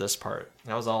mustache for this part.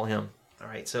 That was all him. All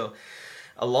right, so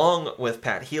along with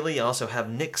Pat Healy, you also have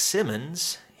Nick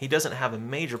Simmons. He doesn't have a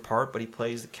major part, but he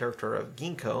plays the character of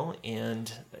Ginkgo.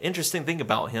 And the interesting thing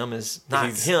about him is not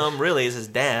him, really, is his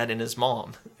dad and his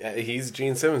mom. Yeah, he's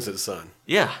Gene Simmons' son.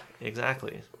 Yeah,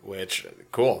 exactly. Which,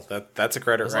 cool. That's a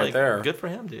credit right there. Good for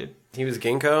him, dude. He was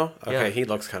Ginkgo? Okay, Yeah. He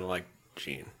looks kind of like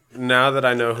Gene. Now that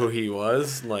I know who he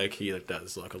was, like, he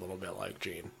does look a little bit like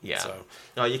Gene. Yeah. So.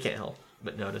 No, you can't help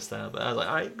but notice that. But I was like,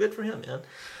 all right, good for him, man.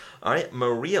 All right,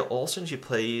 Maria Olsen, she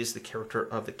plays the character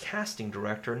of the casting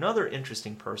director. Another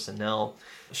interesting person. Now,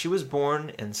 she was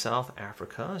born in South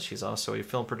Africa. She's also a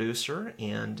film producer,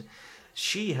 and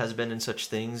she has been in such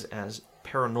things as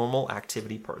Paranormal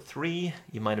Activity Part 3.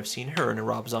 You might have seen her in a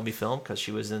Rob Zombie film because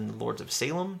she was in Lords of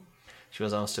Salem. She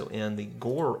was also in The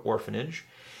Gore Orphanage.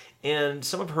 And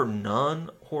some of her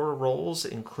non-horror roles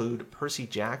include Percy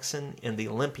Jackson in The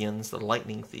Olympians, The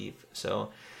Lightning Thief. So,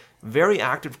 very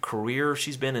active career.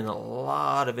 She's been in a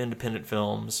lot of independent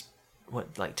films.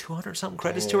 What, like 200-something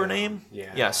credits to her name?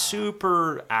 Yeah,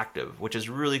 super active, which is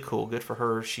really cool. Good for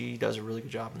her. She does a really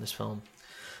good job in this film.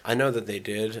 I know that they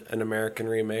did an American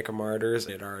remake of Martyrs.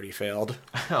 It already failed.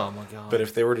 Oh, my God. But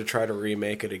if they were to try to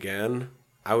remake it again,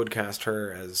 I would cast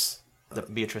her as... The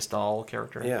Beatrice Dahl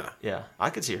character? Yeah. Yeah,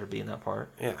 I could see her being that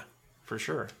part. Yeah. For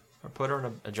sure. Or put her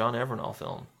in a John Everenall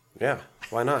film. Yeah,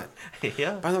 why not?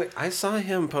 Yeah. By the way, I saw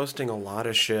him posting a lot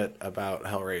of shit about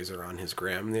Hellraiser on his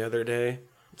gram the other day.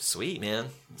 Sweet, man.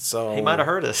 So He might have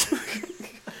heard us.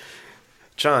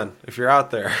 John, if you're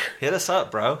out there, hit us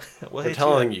up, bro. we're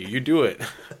telling you do it.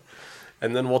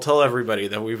 And then we'll tell everybody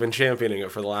that we've been championing it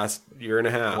for the last year and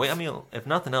a half. I mean, if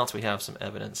nothing else, we have some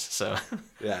evidence. So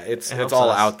yeah, it's helps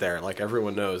all us. out there. Like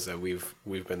everyone knows that we've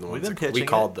been the ones been that we pitching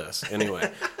called it. this.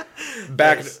 Anyway,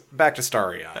 back Yes. to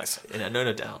Starry Eyes.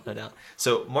 No doubt.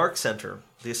 So Mark Center,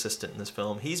 the assistant in this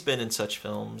film, he's been in such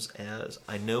films as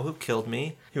I Know Who Killed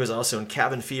Me. He was also in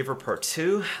Cabin Fever Part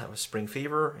 2. That was Spring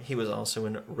Fever. He was also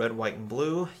in Red, White, and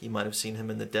Blue. You might have seen him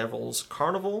in The Devil's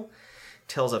Carnival.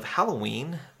 Tales of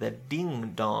Halloween, the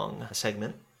Ding Dong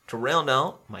segment. To round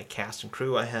out my cast and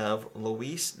crew, I have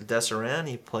Luis Desseran.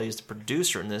 He plays the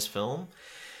producer in this film.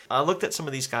 I looked at some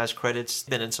of these guys' credits.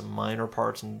 Been in some minor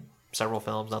parts in several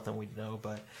films, nothing we know,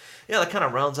 but yeah, that kind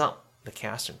of rounds out the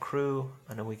cast and crew.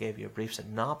 I know we gave you a brief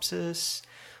synopsis.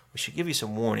 We should give you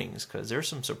some warnings because there's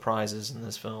some surprises in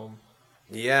this film.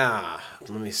 Yeah,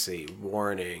 let me see.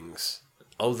 Warnings.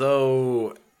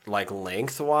 Although, like,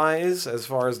 lengthwise, as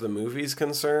far as the movie's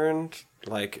concerned,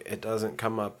 like, it doesn't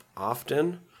come up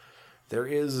often. There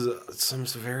is some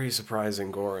very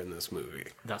surprising gore in this movie.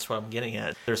 That's what I'm getting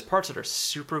at. There's parts that are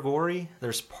super gory.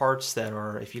 There's parts that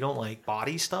are, if you don't like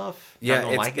body stuff, Yeah,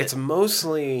 don't like it's it.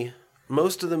 mostly...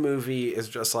 Most of the movie is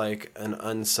just, like, an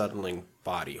unsettling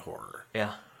body horror.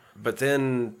 Yeah. But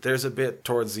then there's a bit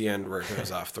towards the end where it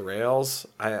goes off the rails.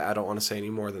 I don't want to say any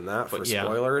more than that for yeah,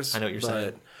 spoilers. I know what you're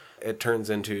saying. It turns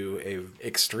into a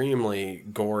extremely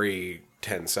gory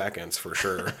 10 seconds for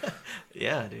sure.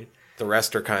 Yeah, dude. The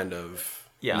rest are kind of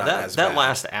Yeah, not that as bad.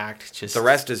 last act just... The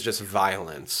rest is just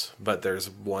violence, but there's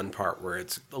one part where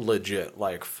it's legit,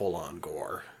 like, full-on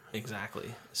gore.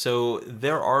 Exactly. So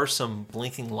there are some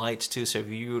blinking lights, too, so if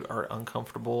you are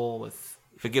uncomfortable with...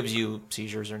 If it gives you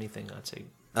seizures or anything, I'd say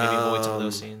maybe avoid some of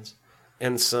those scenes.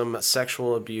 And some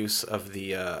sexual abuse of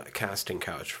the casting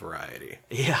couch variety.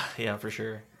 Yeah, for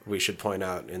sure. We should point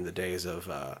out in the days of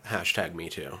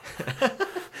 #MeToo.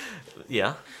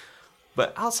 Yeah.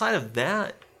 But outside of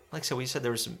that, like I said, we said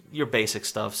there was some your basic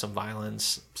stuff, some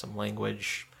violence, some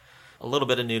language, a little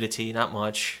bit of nudity, not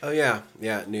much. Oh, yeah,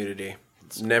 nudity.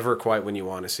 It's never quite when you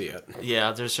want to see it.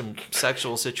 Yeah, there's some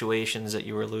sexual situations that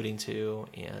you were alluding to,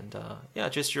 and yeah,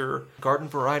 just your garden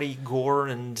variety gore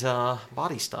and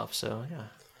body stuff. So yeah.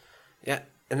 Yeah,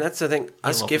 and that's the thing.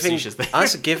 little facetious there.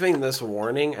 Us giving this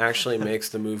warning actually makes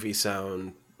the movie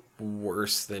sound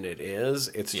worse than it is.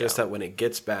 It's just Yeah. that when it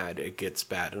gets bad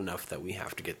enough that we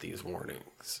have to get these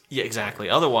warnings. Yeah, exactly.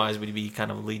 Otherwise, we'd be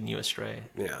kind of leading you astray.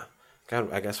 Yeah.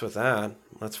 God, I guess with that,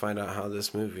 let's find out how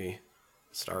this movie,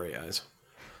 Starry Eyes,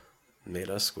 made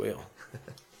us squeal.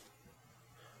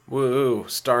 Woo,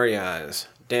 Starry Eyes.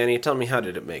 Danny, tell me, how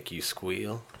did it make you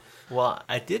squeal? Well,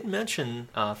 I did mention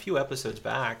a few episodes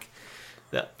back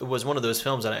that it was one of those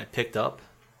films that I had picked up,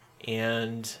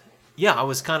 and yeah, I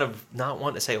was kind of not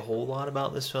wanting to say a whole lot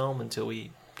about this film until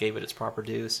we gave it its proper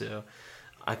due. So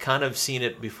I kind of seen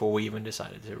it before we even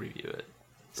decided to review it.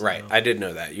 So, Right, I did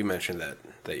know that. You mentioned that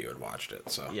you had watched it,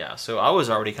 so yeah, so I was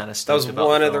already kind of that stoked was about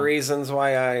one the of the film. reasons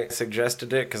why I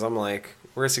suggested it, because I'm like,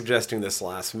 we're suggesting this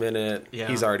last minute. Yeah.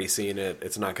 He's already seen it.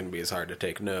 It's not going to be as hard to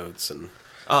take notes, and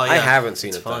Oh, yeah, I haven't seen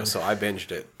it's it fun. though, so I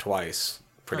binged it twice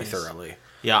pretty Nice. thoroughly.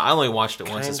 Yeah, I only watched it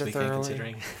once this Kinda weekend,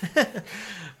 thoroughly. considering.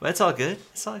 But it's all good.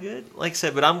 It's all good. Like I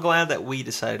said, but I'm glad that we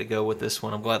decided to go with this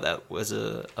one. I'm glad that was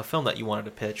a film that you wanted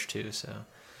to pitch too. So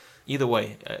either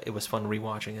way, it was fun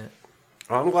rewatching it.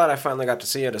 Well, I'm glad I finally got to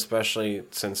see it, especially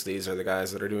since these are the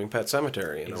guys that are doing Pet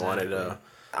Sematary, and I wanted to. Exactly.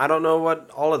 I don't know what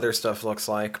all of their stuff looks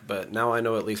like, but now I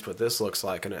know at least what this looks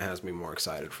like, and it has me more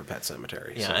excited for Pet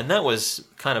Sematary. Yeah, so. and that was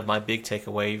kind of my big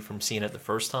takeaway from seeing it the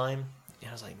first time. And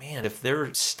I was like, man, if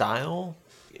their style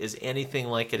is anything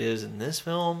like it is in this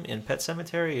film, in Pet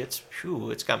Sematary,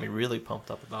 it's got me really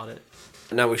pumped up about it.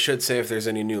 Now we should say, if there's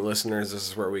any new listeners, this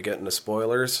is where we get into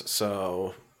spoilers.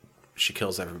 So she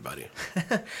kills everybody.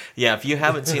 Yeah, if you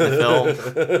haven't seen the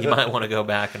film, you might want to go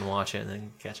back and watch it and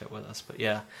then catch up with us. But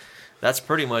yeah, that's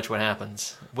pretty much what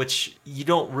happens, which you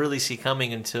don't really see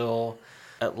coming until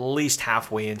at least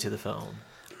halfway into the film.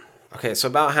 Okay, so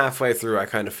about halfway through, I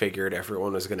kind of figured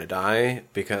everyone was going to die,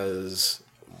 because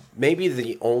maybe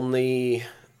the only...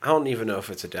 I don't even know if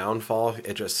it's a downfall.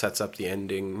 It just sets up the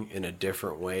ending in a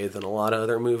different way than a lot of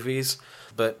other movies.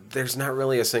 But there's not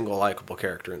really a single likable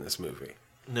character in this movie.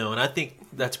 No, and I think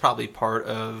that's probably part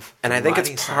of And the I think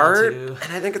writing it's style, part too.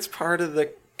 and I think it's part of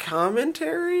the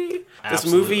commentary. This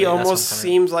Absolutely, movie that's almost what kinda-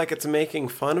 seems like it's making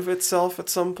fun of itself at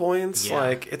some points. Yeah.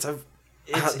 Like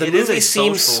the it is movie a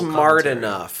seems social smart commentary.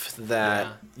 enough that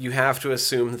Yeah. you have to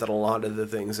assume that a lot of the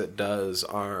things it does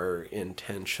are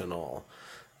intentional.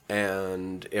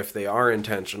 And if they are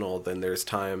intentional, then there's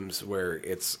times where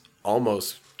it's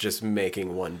almost just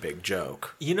making one big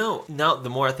joke. You know, now the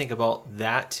more I think about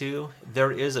that too,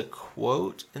 there is a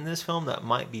quote in this film that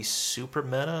might be super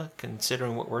meta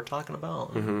considering what we're talking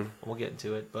about. Mm-hmm. We'll get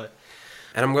into it, but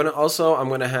And I'm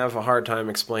gonna have a hard time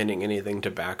explaining anything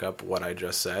to back up what I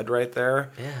just said right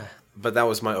there. yeah, But that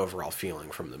was my overall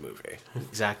feeling from the movie.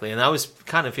 exactly. And I was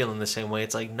kind of feeling the same way.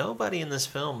 It's like nobody in this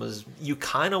film is. You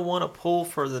kind of want to pull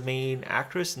for the main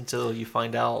actress until you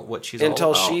find out what she's Until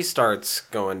all about. she starts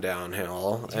going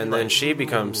downhill, and then like, she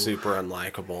becomes ooh. super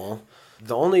unlikable.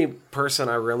 The only person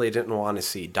I really didn't want to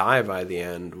see die by the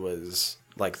end was,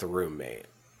 like, the roommate.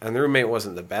 And the roommate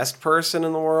wasn't the best person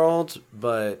in the world,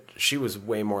 but she was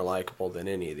way more likable than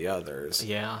any of the others.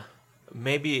 Yeah,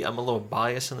 maybe I'm a little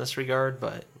biased in this regard,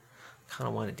 but kind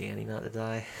of wanted Danny not to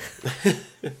die.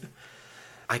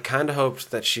 I kind of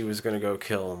hoped that she was going to go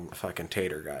kill the fucking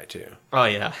Tater guy, too. Oh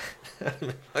yeah,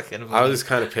 I was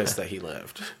kind of pissed that he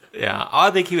lived. Yeah,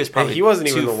 I think he was probably he wasn't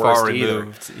even too the worst far either.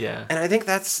 removed. Yeah, And I think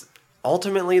that's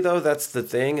ultimately, though, that's the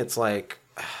thing. It's like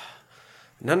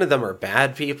none of them are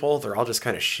bad people. They're all just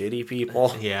kind of shitty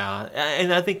people. yeah,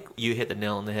 and I think you hit the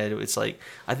nail on the head. It's like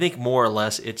I think more or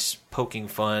less it's poking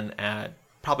fun at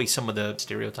probably some of the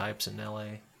stereotypes in LA.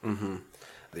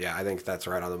 Yeah, I think that's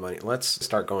right on the money. Let's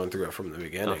start going through it from the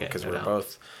beginning, Okay, because no we're doubt.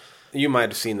 both... You might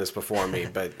have seen this before me,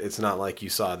 but it's not like you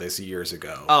saw this years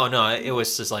ago. Oh no, it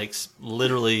was just like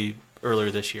literally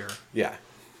earlier this year. Yeah.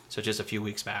 So just a few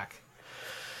weeks back.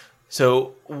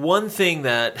 So one thing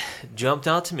that jumped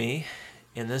out to me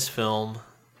in this film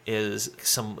is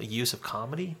some use of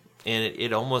comedy. And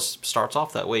it almost starts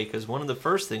off that way because one of the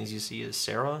first things you see is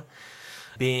Sarah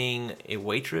being a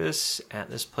waitress at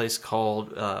this place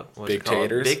called what's Big it called?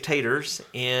 Taters? Big Taters,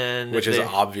 and Which is they-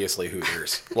 obviously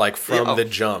Hooters. Like, from Yeah, oh. the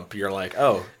jump, you're like,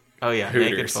 oh, Oh yeah, making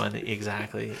Hooters. fun,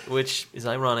 exactly. Which is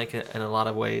ironic in a lot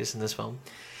of ways in this film.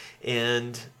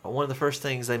 And one of the first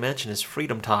things they mention is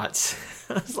freedom tots.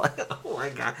 I was like, oh my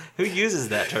god, who uses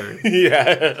that term?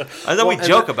 yeah. I know we and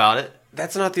joke about it.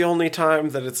 That's not the only time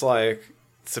that it's like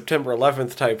September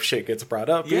 11th type shit gets brought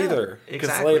up Yeah, either. Because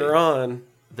exactly. later on...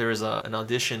 There's an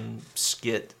audition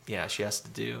skit, yeah, she has to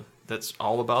do. That's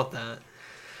all about that.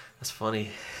 That's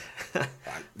funny.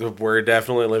 We're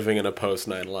definitely living in a post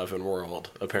 9/11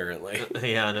 world, apparently.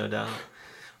 Yeah, no doubt.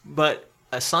 But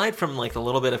aside from like a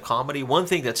little bit of comedy, one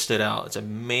thing that stood out, it's a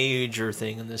major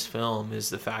thing in this film, is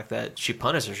the fact that she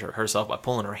punishes herself by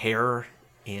pulling her hair,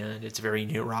 and it's very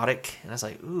neurotic. And I was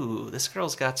like, ooh, this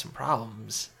girl's got some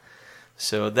problems.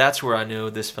 So that's where I knew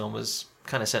this film was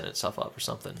kind of setting itself up for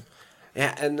something.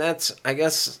 Yeah, and that's, I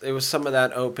guess it was some of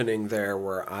that opening there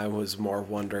where I was more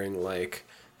wondering, like,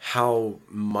 how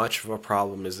much of a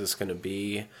problem is this going to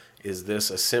be is this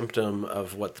a symptom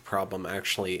of what the problem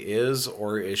actually is,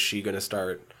 or is she going to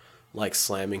start like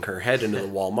slamming her head into the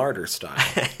wall martyr style?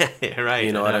 Right.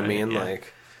 You know what I mean? Yeah.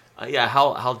 Like,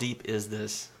 how deep is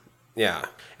this? yeah.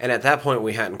 And at that point,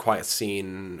 we hadn't quite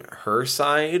seen her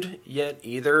side yet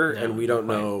either, No, and we not don't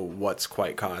quite. know what's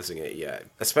quite causing it yet.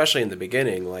 Especially in the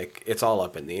beginning, like, it's all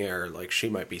up in the air. Like, she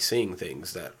might be seeing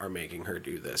things that are making her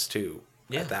do this too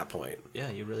Yeah. at that point. Yeah,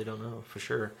 you really don't know for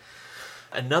sure.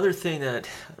 Another thing that,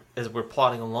 as we're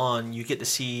plotting along, you get to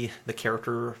see the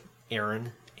character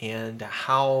Erin and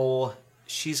how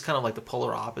she's kind of like the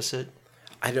polar opposite.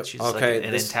 I don't. She's Okay, like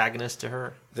an antagonist to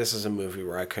her. this is a movie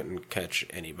where I couldn't catch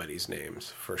anybody's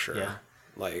names for sure. Yeah.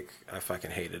 Like, I fucking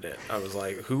hated it. I was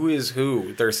like, who is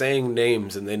who? They're saying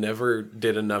names and they never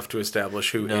did enough to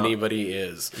establish who No. anybody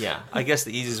is. Yeah, I guess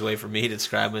the easiest way for me to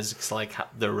describe it is it's like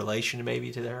the relation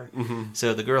maybe to her. Mm-hmm.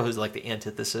 So the girl who's like the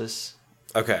antithesis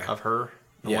Okay. of her,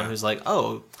 the Yeah. one who's like,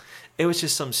 oh, it was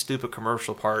just some stupid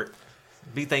commercial part.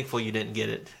 Be thankful you didn't get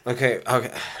it. Okay.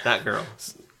 That girl.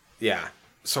 Yeah.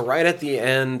 So right at the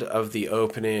end of the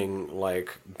opening,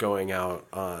 like, going out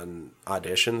on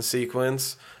audition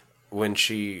sequence, when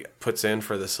she puts in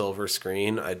for the silver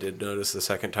screen, I did notice the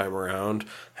second time around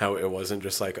how it wasn't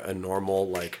just like a normal,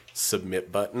 like,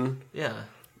 submit button, Yeah.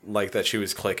 like that she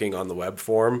was clicking on the web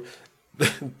form.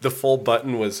 The full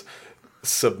button was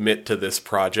submit to this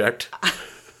project.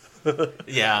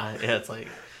 Yeah, it's like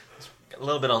a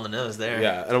little bit on the nose there.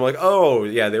 Yeah, and I'm like, oh,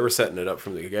 yeah, they were setting it up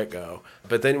from the get-go.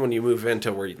 But then when you move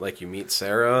into where, like, you meet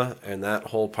Sarah and that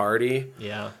whole party,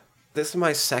 Yeah. this is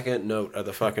my second note of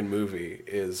the fucking movie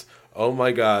is, oh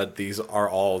my god, these are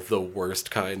all the worst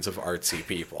kinds of artsy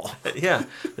people. Yeah.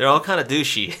 They're all kind of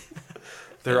douchey.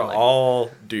 They're like-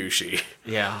 all douchey.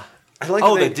 Yeah. I like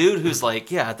Oh, that the they- dude who's like,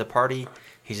 yeah, at the party,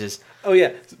 he's just, Oh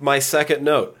yeah, my second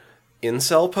note,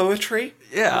 incel poetry?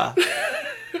 yeah.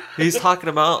 He's talking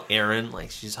about Erin,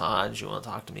 like, she's hot, she want to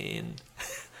talk to me. And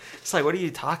it's like, what are you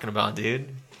talking about, dude?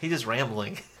 He's just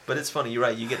rambling. But it's funny, you're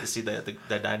right, you get to see the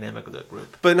dynamic of the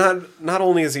group. But not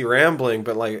only is he rambling,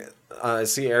 but like, I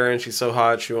see Erin, she's so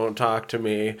hot, she won't talk to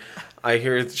me. I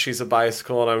hear she's a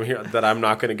bicycle, and I'm here that I'm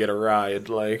not going to get a ride.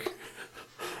 Like,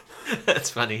 That's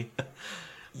funny.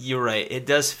 You're right. It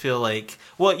does feel like,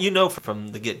 well, you know from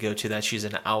the get-go too that she's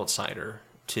an outsider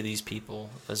to these people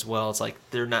as well. It's like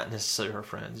they're not necessarily her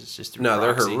friends. It's just through no, they're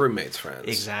her proxy. roommates' friends.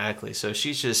 Exactly. So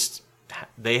she's just,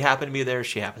 they happen to be there.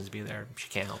 She happens to be there. She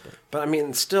can't help it. But I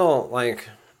mean, still, like,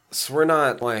 so we're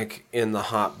not like in the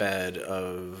hotbed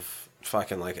of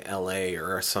fucking like LA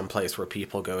or some place where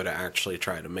people go to actually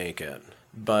try to make it.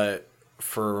 But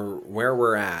for where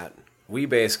we're at, we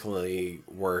basically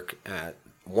work at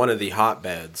one of the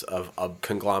hotbeds of a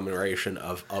conglomeration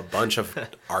of a bunch of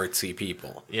artsy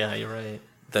people Yeah, you're right.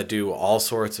 that do all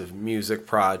sorts of music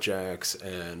projects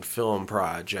and film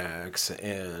projects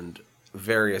and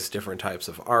various different types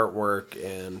of artwork.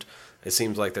 And it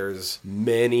seems like there's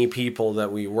many people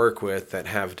that we work with that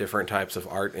have different types of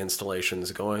art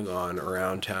installations going on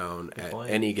around town at point.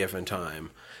 any given time.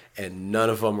 And none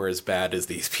of them are as bad as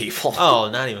these people. Oh,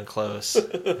 not even close.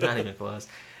 Not even close.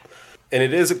 And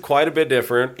it is quite a bit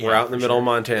different. We're Yeah, out in the for middle of sure.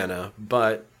 Montana,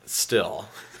 but still.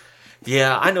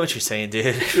 Yeah, I know what you're saying,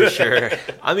 dude, for sure.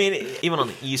 I mean, even on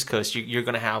the East Coast, you're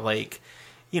going to have, like,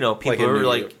 you know, people Like in who are New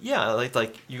like, York. yeah,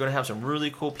 like you're going to have some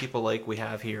really cool people like we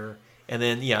have here. And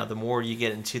then, yeah, the more you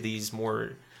get into these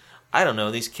more, I don't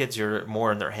know, these kids are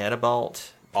more in their head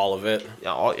about All of it.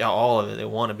 all of it. They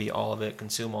want to be all of it,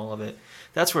 consume all of it.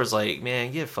 That's where it's like,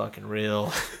 man, get fucking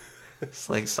real. It's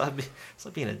like, stop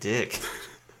being a dick.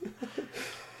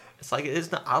 It's like,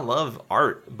 it's not, I love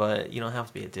art, but you don't have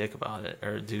to be a dick about it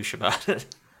or a douche about it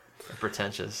or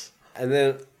pretentious. And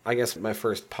then I guess my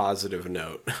first positive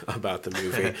note about the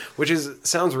movie, which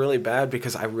sounds really bad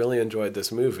because I really enjoyed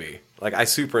this movie. Like, I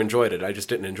super enjoyed it. I just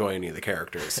didn't enjoy any of the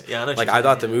characters. Yeah, I know what like, you're I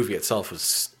thought saying, the movie itself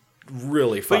was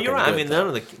really fucking But you're right. I good, mean,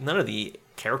 though. none of the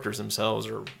characters themselves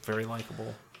are very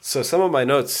likable. So some of my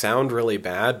notes sound really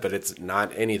bad, but it's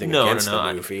not anything against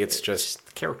the movie. It's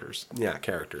just, characters. yeah,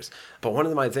 characters. But one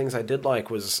of my things I did like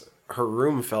was her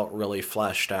room felt really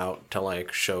fleshed out to,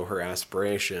 like, show her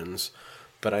aspirations.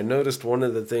 But I noticed one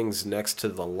of the things next to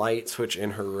the light switch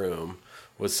in her room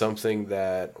was something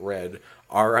that read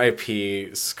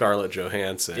R.I.P. Scarlett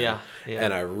Johansson. Yeah, yeah.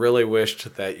 And I really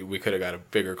wished that we could have got a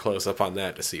bigger close-up on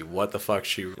that to see what the fuck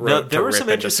she wrote. No, there to were rip some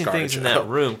into interesting things in ScarJo. that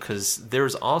room because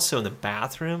there's also in the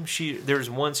bathroom. There's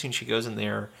one scene she goes in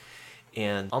there,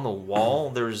 And on the wall,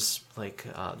 there's like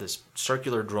this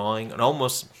circular drawing, and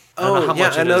almost I don't know how yeah,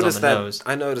 much I it is on noticed the that. nose.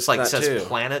 I noticed It's like that it says too.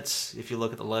 planets. If you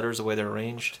look at the letters, the way they're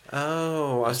arranged.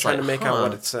 Oh, I was It's trying like, to make out huh.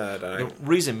 what it said. The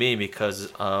reason being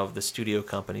because of the studio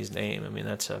company's name. I mean,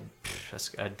 that's a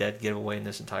dead giveaway in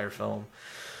this entire film.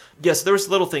 Yes, there was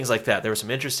little things like that. There were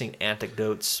some interesting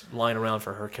anecdotes lying around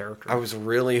for her character. I was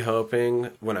really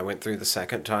hoping when I went through the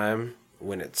second time,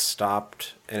 when it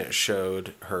stopped and it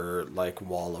showed her like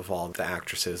wall of all the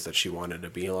actresses that she wanted to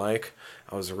be like,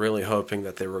 I was really hoping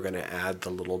that they were going to add the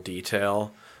little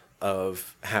detail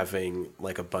of having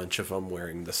like a bunch of them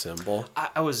wearing the symbol.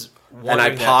 I was And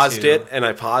wondering I that paused too. it, and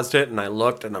I paused it, and I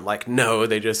looked, and I'm like, no,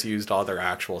 they just used all their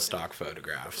actual stock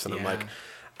photographs. And I'm Yeah. like,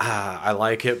 I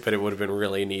like it, but it would have been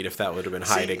really neat if that would have been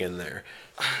hiding in there.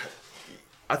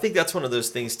 I think that's one of those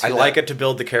things too. I like it to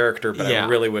build the character, but Yeah. I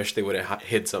really wish they would have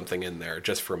hid something in there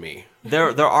just for me.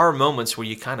 There are moments where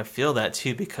you kind of feel that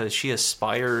too, because she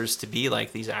aspires to be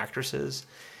like these actresses,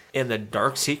 and the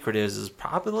dark secret is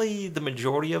probably the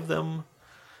majority of them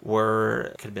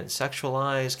were could have been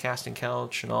sexualized, casting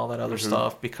couch, and all that other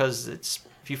stuff. Because it's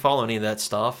if you follow any of that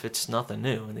stuff, it's nothing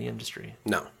new in the industry.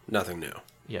 No, nothing new.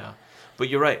 Yeah, but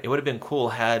you're right. It would have been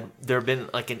cool had there been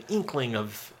like an inkling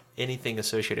of anything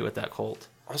associated with that cult.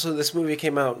 Also, this movie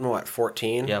came out in what,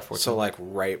 14? Yeah, 14. So like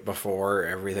right before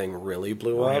everything really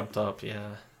blew up. Ramped up,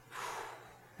 yeah.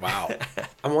 Wow.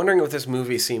 I'm wondering if this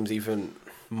movie seems even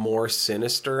more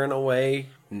sinister in a way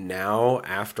now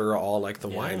after all like the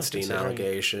Yeah, Weinstein considering-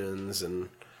 allegations and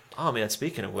Oh man,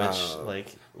 speaking of which, like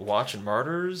watching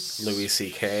Martyrs, Louis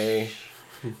C.K.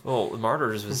 well,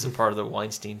 Martyrs was a part of the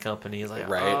Weinstein Company. It's like,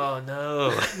 Right. oh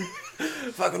no,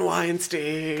 Fucking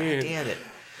Weinstein. damn it!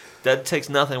 That takes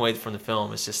nothing away from the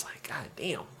film. It's just like, god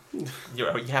damn, you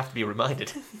have to be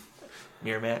reminded.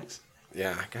 Miramax.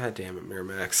 Yeah, god damn it,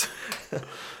 Miramax.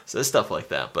 So stuff like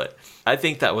that. But I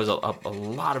think that was a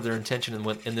lot of their intention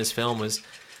in this film was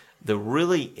the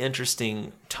really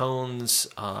interesting tones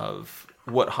of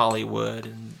what Hollywood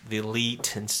and the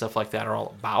elite and stuff like that are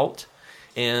all about.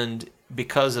 And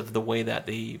because of the way that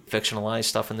they fictionalize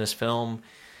stuff in this film,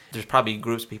 there's probably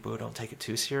groups of people who don't take it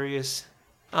too serious.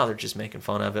 Oh, they're just making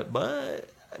fun of it. But,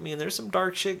 I mean, there's some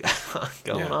dark shit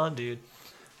going on, dude.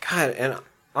 God, and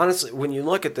honestly, when you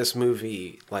look at this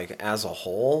movie, like, as a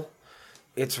whole,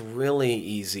 it's really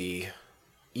easy,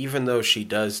 even though she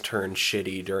does turn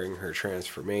shitty during her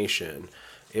transformation,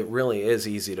 it really is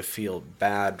easy to feel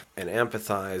bad and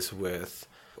empathize with,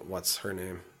 what's her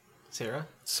name? Sarah?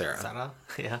 Sarah.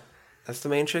 Yeah. That's the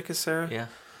main chick, is Sarah? Yeah.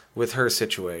 With her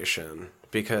situation,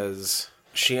 because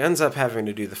she ends up having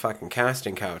to do the fucking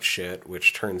casting couch shit,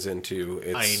 which turns into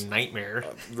its A nightmare.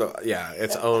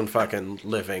 its own fucking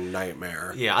living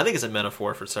nightmare. Yeah, I think it's a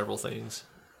metaphor for several things.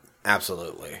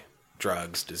 Absolutely.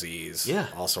 Drugs, disease, Yeah.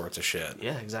 all sorts of shit.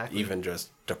 Yeah, exactly. Even just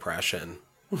depression.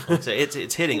 So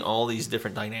it's hitting all these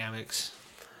different dynamics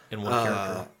in one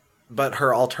character. But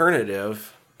her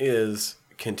alternative is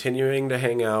continuing to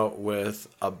hang out with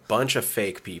a bunch of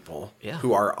fake people Yeah.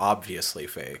 who are obviously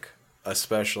fake,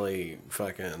 especially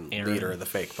fucking Aaron. leader of the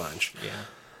fake bunch. Yeah.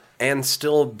 And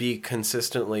still be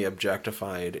consistently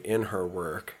objectified in her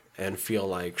work and feel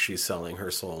like she's selling her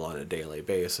soul on a daily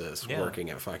basis, Yeah. working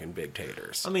at fucking Big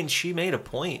Taters. I mean, she made a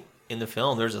point in the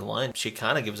film. There's a line. She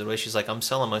kind of gives it away. She's like, I'm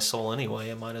selling my soul anyway.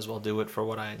 I might as well do it for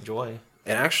what I enjoy.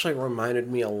 It actually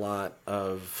reminded me a lot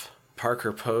of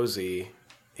Parker Posey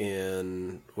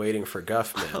in Waiting for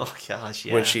Guffman. Oh, gosh,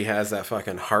 yeah. When she has that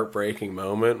fucking heartbreaking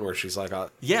moment where she's like,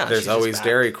 Yeah, there's she's always just back.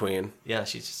 Dairy Queen. Yeah,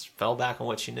 she just fell back on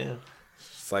what she knew.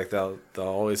 It's like they'll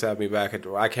always have me back at.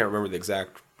 I can't remember the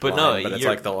exact. But line, no, but it's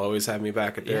you're- like they'll always have me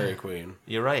back at Dairy Yeah. Queen.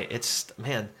 You're right. It's,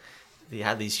 man, they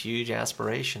had these huge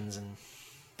aspirations. And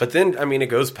But then, I mean, it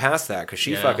goes past that because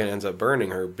she Yeah. fucking ends up burning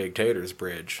her Big Taters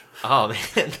bridge. oh,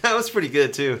 man, that was pretty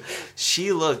good, too.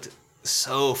 She looked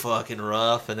so fucking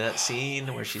rough in that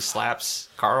scene where she slaps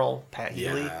Carl, Pat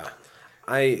Healy. Yeah,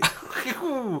 I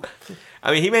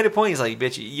mean, he made a point. He's like,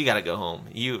 "Bitch, you gotta go home.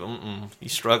 You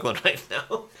struggling right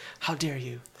now. How dare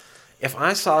you?" if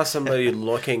I saw somebody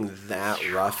looking that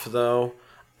rough, though,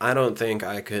 I don't think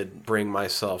I could bring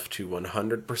myself to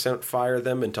 100% fire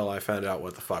them until I found out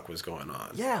what the fuck was going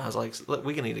on. Yeah, I was like, "Look,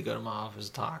 we need to go to my office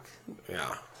and talk.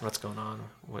 Yeah. What's going on?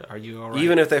 Are you all right?"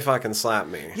 Even if they fucking slap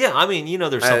me. yeah, I mean,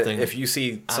 there's something. If you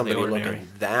see of somebody the ordinary. looking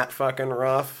that fucking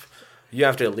rough, you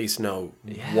have to at least know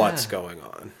Yeah. what's going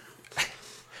on.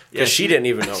 Yeah, Because she didn't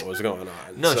even know what was going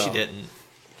on. No, so. she didn't.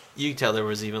 You can tell there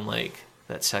was even like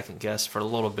that second guess for a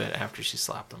little bit after she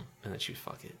slapped him, and then she was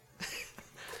fuck it.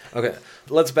 Okay,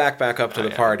 let's back up to Oh, the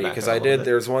yeah, party back because up a I little did. bit.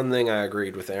 There's one thing I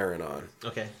agreed with Aaron on.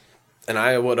 Okay. And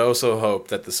I would also hope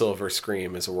that The Silver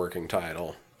Scream is a working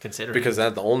title. Considering. Because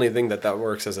the only thing that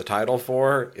works as a title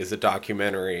for is a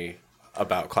documentary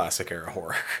about classic era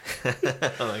horror.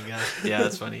 Oh my god. Yeah,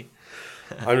 that's funny.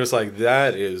 I'm just like,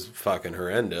 that is fucking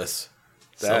horrendous.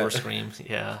 Silver Scream,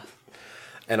 yeah.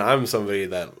 And I'm somebody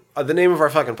that... the name of our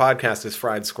fucking podcast is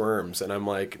Fried Squirms, and I'm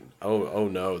like, oh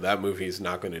no, that movie's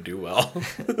not going to do well.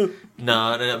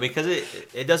 No, because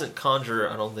it doesn't conjure,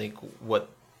 I don't think, what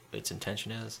its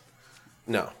intention is.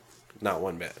 No, not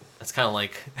one bit. It's kind of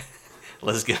like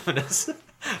Liz giving us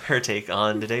her take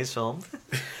on today's film.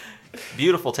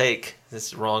 Beautiful take. This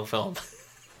is wrong film.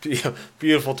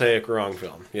 Beautiful take, wrong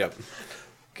film. Yep.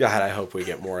 God, I hope we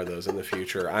get more of those in the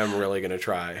future. I'm really going to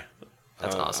try.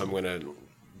 That's awesome. I'm going to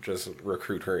just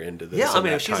recruit her into this. Yeah, I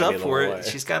mean, if she's up for it,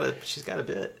 she's got a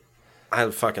bit. I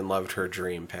fucking loved her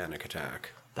Dream Panic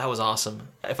Attack. That was awesome.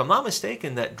 If I'm not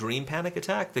mistaken, that Dream Panic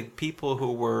Attack, the people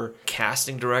who were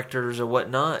casting directors or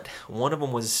whatnot, one of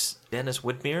them was Dennis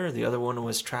Widmere, the other one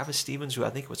was Travis Stevens, who I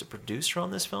think was a producer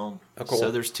on this film. Oh, cool.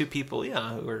 So there's two people,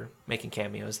 who were making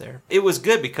cameos there. It was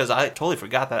good because I totally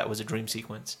forgot that it was a dream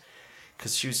sequence.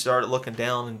 Because she started looking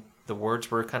down and the words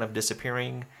were kind of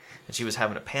disappearing, and she was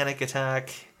having a panic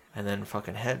attack, and then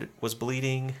fucking head was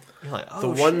bleeding. You're like, oh, the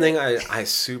one thing I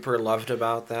super loved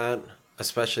about that,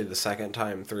 especially the second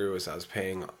time through as I was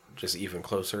paying just even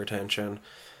closer attention,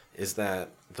 is that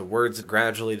the words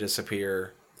gradually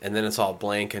disappear and then it's all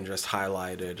blank and just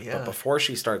highlighted. Yeah. But before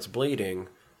she starts bleeding,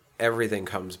 everything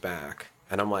comes back.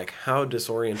 And I'm like, how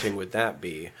disorienting would that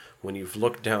be when you've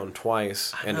looked down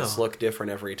twice and it's looked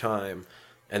different every time,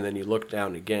 and then you look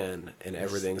down again and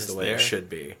everything's the way it should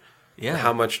be? Yeah. And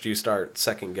how much do you start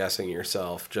second guessing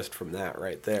yourself just from that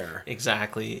right there?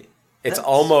 Exactly. It's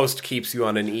almost keeps you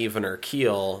on an evener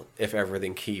keel if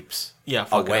everything keeps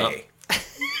away.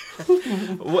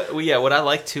 What I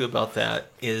like too about that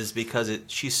is because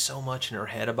she's so much in her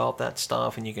head about that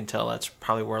stuff, and you can tell that's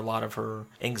probably where a lot of her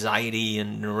anxiety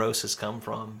and neurosis come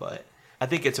from. But I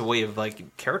think it's a way of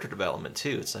like character development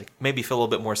too. It's like maybe feel a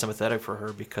little bit more sympathetic for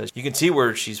her because you can see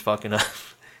where she's fucking up.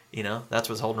 That's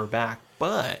what's holding her back.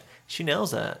 But she nails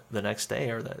that the next day,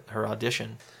 or her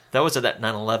audition. That was that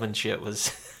 9/11 shit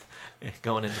was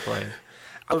going into play.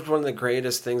 That was one of the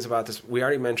greatest things about this. We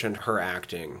already mentioned her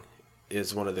acting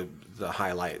is one of the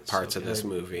highlight parts of this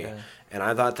movie. Yeah. And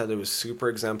I thought that it was super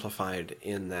exemplified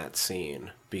in that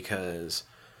scene because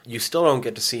you still don't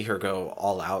get to see her go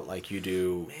all out like you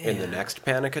do in the next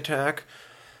Panic Attack.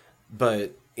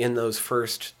 But in those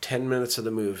first 10 minutes of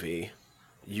the movie,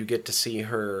 you get to see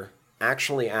her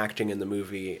actually acting in the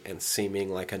movie and seeming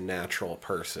like a natural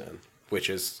person, which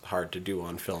is hard to do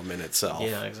on film in itself.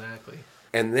 Yeah, exactly.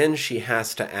 And then she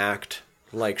has to act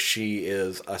like she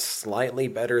is a slightly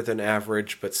better than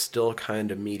average but still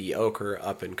kind of mediocre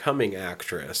up-and-coming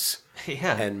actress.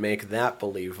 Yeah. And make that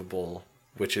believable,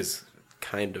 which is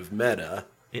kind of meta.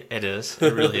 It is.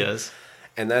 It really is.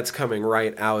 And that's coming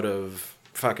right out of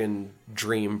fucking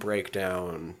Dream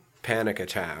Breakdown Panic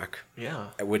Attack.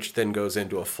 Yeah. Which then goes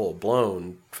into a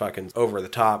full-blown fucking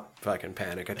over-the-top fucking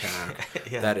panic attack.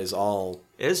 Yeah. That is all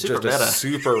it is super just meta. a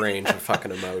super range of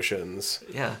fucking emotions.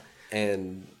 Yeah.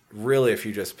 And really, if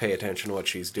you just pay attention to what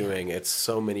she's doing, it's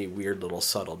so many weird little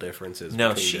subtle differences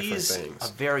between different things. She's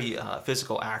a very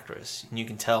physical actress, and you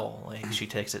can tell she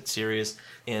takes it serious.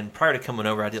 And prior to coming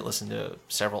over, I did listen to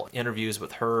several interviews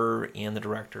with her and the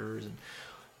directors,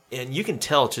 and you can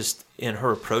tell just in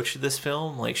her approach to this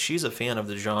film, she's a fan of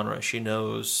the genre. She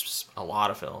knows a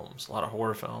lot of films, a lot of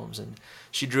horror films, and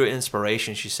she drew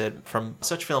inspiration, she said, from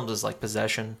such films as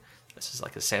Possession. This is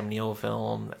a Sam Neill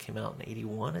film that came out in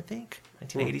 81, I think.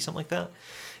 1980, something like that.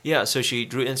 Yeah, so she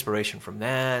drew inspiration from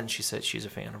that, and she said she's a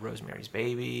fan of Rosemary's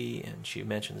Baby, and she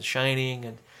mentioned The Shining,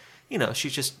 and,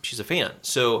 she's a fan.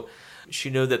 So she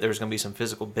knew that there's going to be some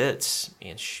physical bits,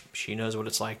 and she knows what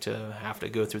it's like to have to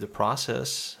go through the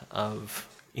process of,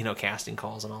 casting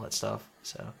calls and all that stuff.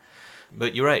 So,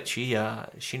 but you're right, she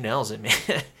nails it,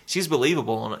 man. She's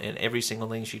believable in every single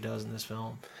thing she does in this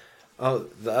film. Oh,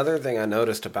 the other thing I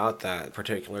noticed about that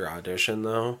particular audition,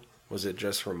 though, was it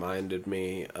just reminded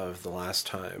me of the last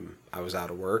time I was out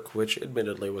of work, which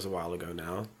admittedly was a while ago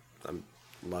now. I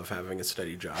love having a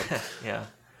steady job. Yeah.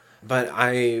 But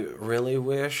I really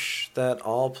wish that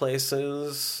all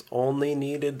places only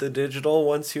needed the digital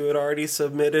once you had already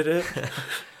submitted it.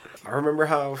 I remember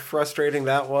how frustrating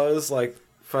that was,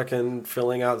 fucking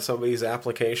filling out somebody's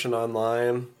application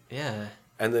online. Yeah.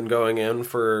 And then going in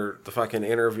for the fucking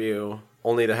interview,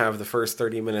 only to have the first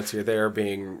 30 minutes you're there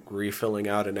being refilling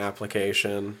out an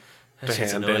application to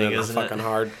hand in a fucking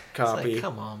hard copy.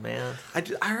 Come on, man. I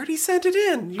already sent it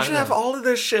in. You should have all of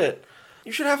this shit.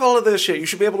 You should have all of this shit. You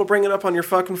should be able to bring it up on your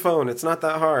fucking phone. It's not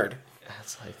that hard.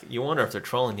 It's like, you wonder if they're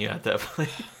trolling you at that point.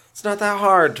 It's not that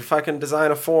hard to fucking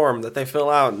design a form that they fill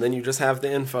out and then you just have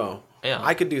the info. Yeah.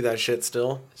 I could do that shit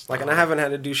still. And I haven't had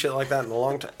to do shit like that in a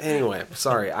long time. Anyway,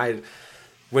 sorry.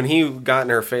 When he got in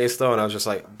her face, though, and I was just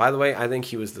like, by the way, I think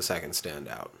he was the second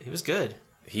standout. He was good.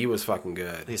 He was fucking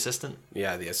good. The assistant?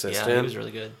 Yeah, the assistant. Yeah, he was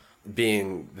really good.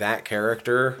 Being that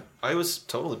character. I was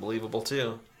totally believable,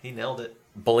 too. He nailed it.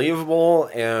 Believable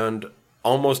and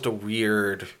almost a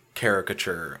weird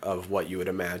caricature of what you would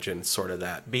imagine sort of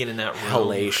that being in that room.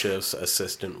 hellacious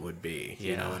assistant would be.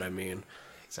 Yeah. You know what I mean?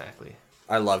 Exactly.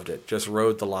 I loved it. Just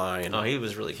rode the line. Oh, he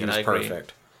was really good. He was I agree.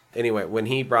 perfect. Anyway, when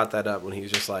he brought that up, when he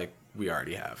was just like, we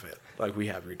already have it. Like, we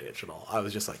have your digital. I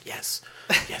was just like, yes.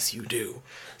 Yes, you do.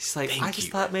 She's like, Thank I just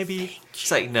you. thought maybe...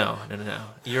 She's like, no.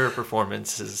 Your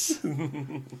performance is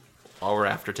all we're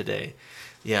after today.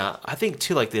 Yeah, I think,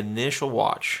 too, like, the initial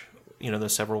watch,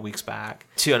 those several weeks back.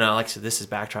 Too, and like I said, this is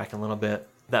backtracking a little bit.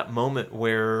 That moment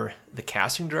where the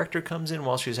casting director comes in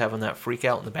while she was having that freak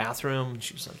out in the bathroom.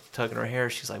 She was, like, tugging her hair.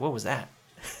 She's like, what was that?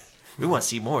 We want to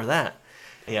see more of that.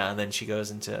 Yeah, and then she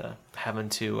goes into having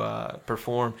to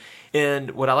perform.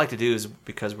 And what I like to do is,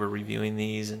 because we're reviewing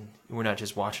these and we're not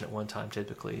just watching it one time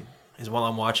typically, is while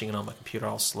I'm watching it on my computer,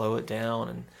 I'll slow it down.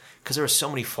 And because there are so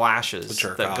many flashes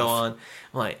that go on. I'm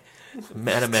like,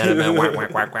 meta, whack,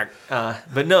 whack, whack, whack.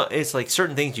 But no, it's like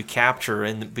certain things you capture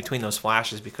in between those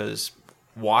flashes because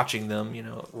watching them,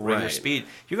 regular speed,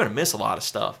 you're going to miss a lot of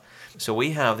stuff. So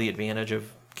we have the advantage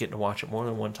of getting to watch it more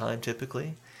than one time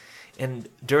typically. And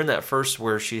during that first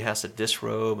where she has to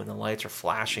disrobe and the lights are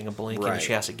flashing and blinking and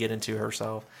she has to get into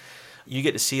herself, you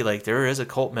get to see, like, there is a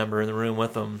cult member in the room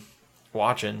with them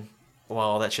watching while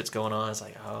all that shit's going on. It's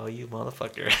like, oh, you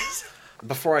motherfuckers.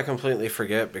 Before I completely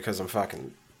forget, because I'm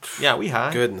fucking we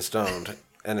high. good and stoned,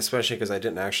 and especially because I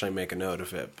didn't actually make a note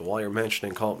of it, but while you're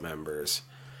mentioning cult members,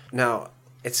 now,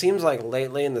 it seems like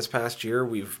lately in this past year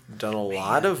we've done a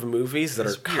lot of movies that are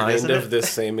weird, kind of this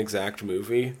same exact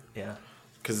movie. Yeah.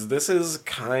 Because this is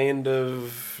kind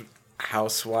of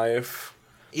Housewife.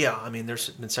 Yeah, I mean, there's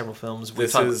been several films. We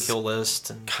This talked about is Kill List.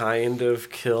 And kind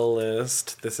of Kill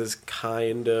List. This is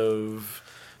kind of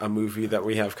a movie that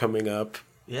we have coming up.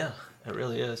 yeah, it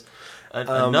really is.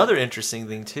 Another interesting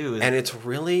thing, too, is... And it's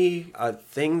really a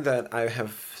thing that I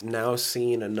have now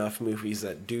seen enough movies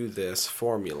that do this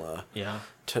formula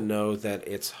to know that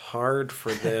it's hard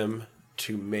for them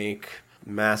to make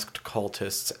masked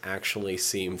cultists actually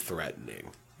seem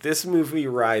threatening. This movie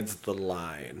rides the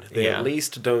line. They at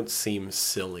least don't seem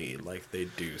silly like they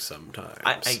do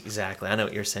sometimes. Exactly. I know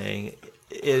what you're saying.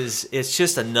 It's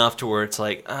just enough to where it's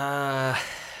like,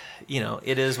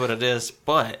 it is what it is,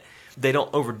 but they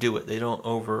don't overdo it. They don't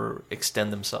overextend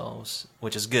themselves,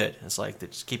 which is good. It's like they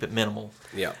just keep it minimal.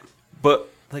 Yeah. But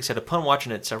like I said, upon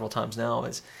watching it several times now,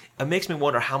 it makes me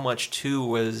wonder how much too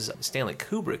was Stanley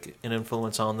Kubrick an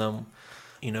influence on them,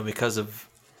 because of,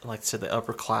 like I said, the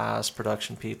upper class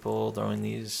production people throwing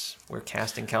these, we're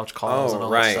casting couch calls and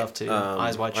all that stuff too.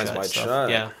 Eyes Wide Shut.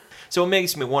 Yeah. So it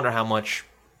makes me wonder how much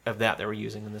of that they were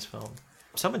using in this film.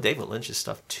 Some of David Lynch's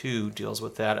stuff too deals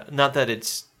with that. Not that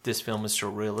this film is so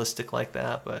realistic like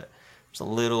that, but there's a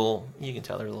little, you can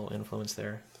tell there's a little influence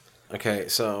there. Okay,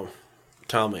 so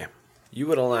tell me, you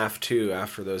would have laughed too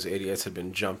after those idiots had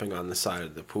been jumping on the side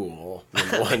of the pool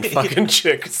when one fucking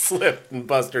chick slipped and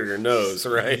busted her nose,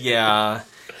 right? Yeah.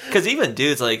 Because even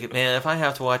dudes like, man, if I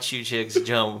have to watch you chicks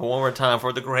jump one more time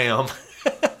for the gram.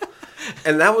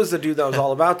 And that was the dude that was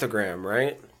all about the gram,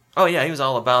 right? Oh, yeah, he was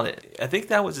all about it. I think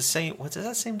that was the same, was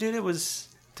that same dude that was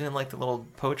doing like the little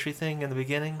poetry thing in the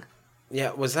beginning?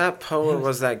 Yeah, was that Poe or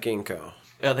was that Ginkgo?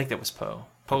 I think that was Poe.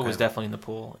 Poe was definitely in the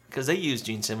pool. Because they used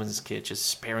Gene Simmons' kid just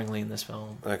sparingly in this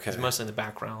film. Okay. He's mostly in the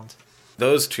background.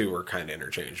 Those two were kind of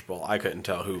interchangeable. I couldn't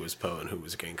tell who was Poe and who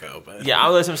was Ginkgo. But yeah,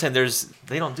 that's what I'm saying.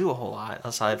 They don't do a whole lot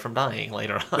aside from dying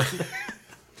later on.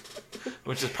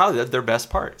 Which is probably their best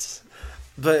parts.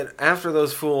 But after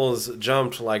those fools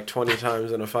jumped like 20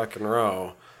 times in a fucking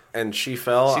row and she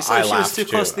fell, she said I she laughed was too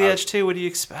close to the edge too. What do you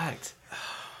expect?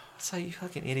 It's like, you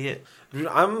fucking idiot. Dude,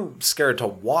 I'm scared to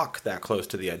walk that close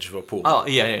to the edge of a pool. Oh,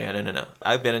 yeah, no.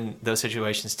 I've been in those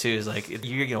situations too. It's like,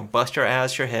 you're going to bust your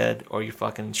ass, your head, or your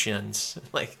fucking shins.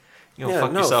 Like, you're going to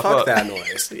fuck yourself fuck up. that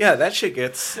noise. Yeah, that shit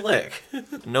gets slick.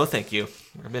 No, thank you.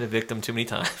 I've been a victim too many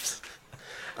times.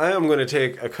 I am going to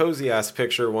take a cozy-ass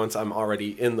picture once I'm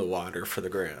already in the water for the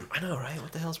gram. I know, right?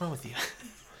 What the hell's wrong with you?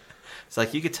 It's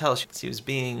like, you could tell she was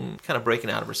being kind of breaking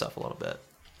out of herself a little bit.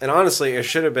 And honestly, it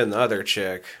should have been the other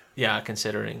chick. Yeah,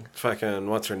 considering. Fucking,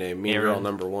 what's her name? Mean Erin. Girl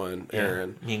number one,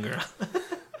 Erin. Yeah, mean Girl.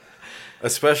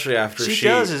 Especially after she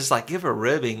does is like give her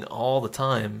ribbing all the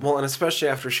time. Well, and especially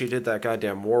after she did that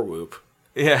goddamn war whoop.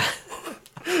 Yeah.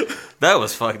 That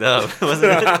was fucked up,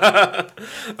 wasn't it?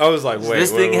 I was like, Does wait,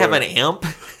 this thing wait. have an amp?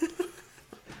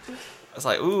 I was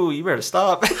like, ooh, you better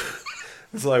stop.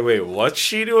 It's like, wait, what's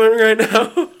she doing right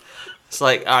now? It's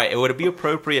like, all right, would it be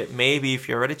appropriate maybe if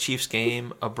you're at a Chiefs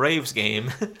game, a Braves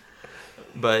game?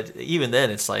 But even then,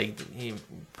 it's like, you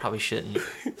probably shouldn't.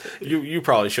 You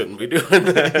probably shouldn't be doing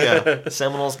that. Yeah,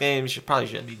 Seminoles games, you probably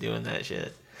shouldn't be doing that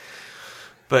shit.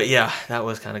 But yeah, that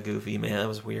was kind of goofy, man. That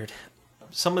was weird.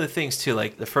 Some of the things, too,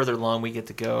 like the further along we get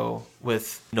to go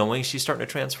with knowing she's starting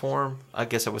to transform, I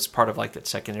guess it was part of like that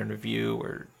second interview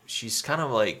where she's kind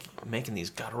of like making these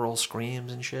guttural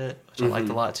screams and shit, which I liked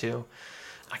a lot, too.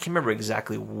 I can't remember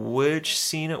exactly which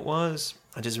scene it was.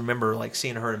 I just remember like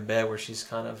seeing her in bed where she's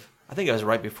kind of, I think it was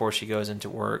right before she goes into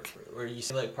work, where you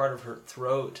see like part of her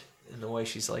throat and the way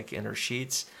she's like in her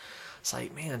sheets. It's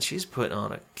like, man, she's putting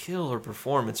on a killer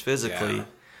performance physically. Yeah.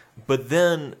 But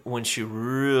then when she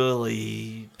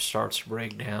really starts to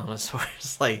break down,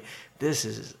 it's like, this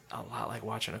is a lot like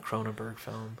watching a Cronenberg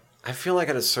film. I feel like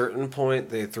at a certain point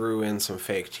they threw in some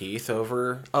fake teeth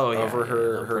over I'm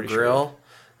her pretty grill. sure.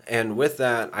 And with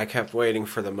that, I kept waiting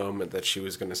for the moment that she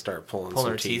was going to start pulling some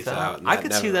her teeth out. And I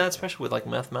could see never- that, especially with like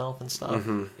meth mouth and stuff.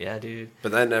 Mm-hmm. Yeah, dude.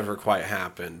 But that never quite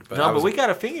happened. But No, but we got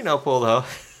a fingernail pull though.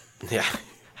 Yeah.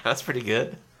 That's pretty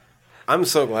good. I'm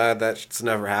so glad that's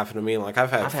never happened to me. Like,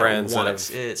 I've had friends had that once.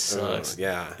 have... It sucks.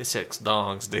 yeah. It sucks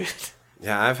dogs, dude.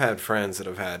 Yeah, I've had friends that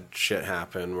have had shit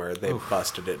happen where they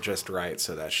busted it just right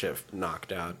so that shit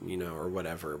knocked out, or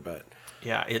whatever. But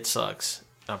Yeah, it sucks.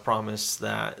 I promise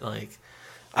that, like...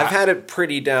 I've had it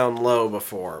pretty down low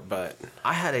before, but...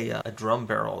 I had a drum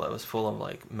barrel that was full of,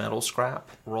 like, metal scrap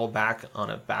roll back on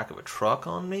the back of a truck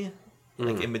on me,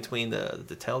 like, in between the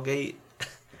tailgate.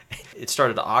 It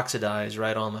started to oxidize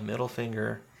right on my middle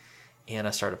finger, and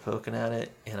I started poking at it,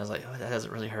 and I was like, oh, that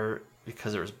doesn't really hurt,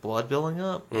 because there was blood building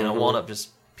up, and I wound up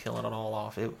just peeling it all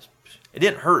off. It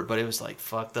didn't hurt, but it was, like,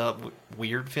 fucked up,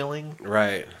 weird feeling.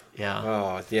 Right. Yeah.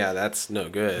 Oh, yeah, that's no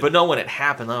good. But no, when it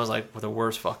happened, I was like, the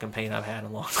worst fucking pain I've had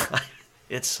in a long time.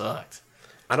 It sucked.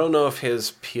 I don't know if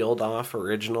his peeled off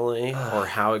originally or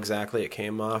how exactly it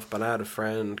came off, but I had a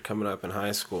friend coming up in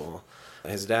high school.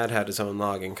 His dad had his own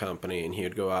logging company, and he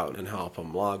would go out and help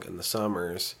him log in the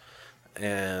summers.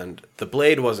 And the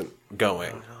blade wasn't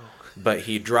going, but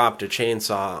he dropped a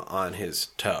chainsaw on his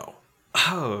toe.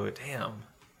 Oh, damn.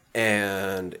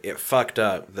 And it fucked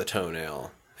up the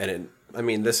toenail. And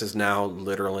this is now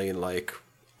literally like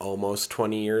almost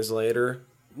 20 years later.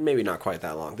 Maybe not quite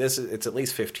that long. It's at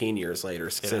least 15 years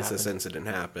later since this incident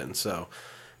happened. So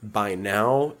by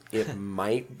now, it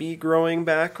might be growing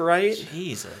back right.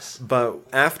 Jesus. But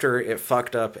after it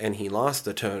fucked up and he lost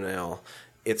the toenail,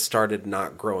 it started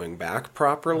not growing back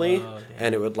properly. Oh, damn.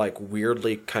 And it would like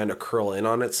weirdly kind of curl in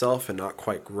on itself and not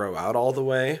quite grow out all the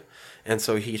way. And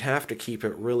so he'd have to keep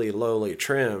it really lowly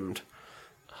trimmed.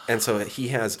 And so he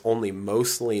has only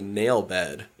mostly nail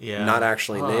bed, not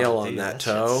actually nail on that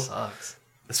toe. Shit sucks.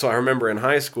 So I remember in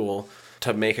high school,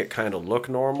 to make it kind of look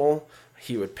normal,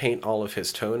 he would paint all of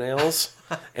his toenails.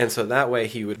 And so that way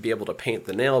he would be able to paint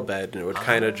the nail bed, and it would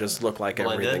kind of just look like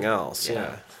Blend everything in. else.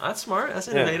 Yeah. That's smart. That's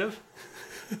innovative.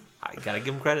 I gotta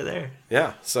give him credit there.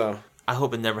 Yeah. So, I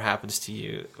hope it never happens to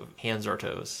you, hands or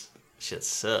toes. Shit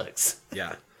sucks.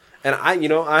 yeah. And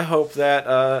I hope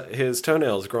that his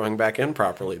toenails growing back in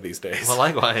properly these days. Well,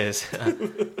 likewise.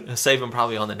 Save him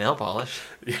probably on the nail polish.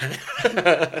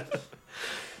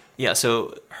 Yeah,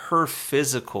 so her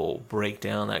physical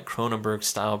breakdown, that Cronenberg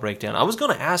style breakdown. I was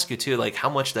going to ask you too, like how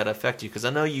much that affect you, because I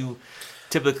know you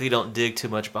typically don't dig too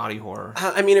much body horror.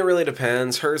 It really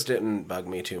depends. Hers didn't bug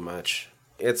me too much.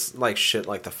 It's like shit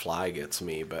like The Fly gets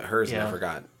me, but hers never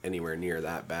got anywhere near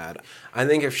that bad. I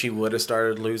think if she would have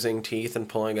started losing teeth and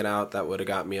pulling it out, that would have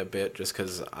got me a bit, just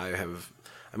because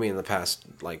in the past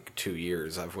like 2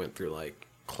 years, I've went through like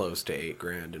close to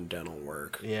 $8,000 in dental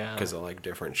work. Yeah. Because of like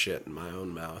different shit in my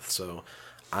own mouth. So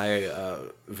I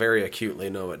very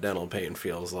acutely know what dental pain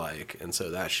feels like, and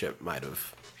so that shit might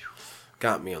have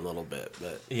got me a little bit.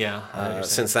 But Yeah.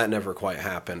 since that never quite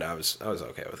happened, I was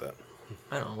okay with it.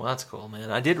 I don't know. Well, that's cool,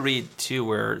 man. I did read too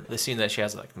where the scene that she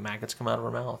has like maggots come out of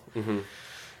her mouth. Mm-hmm.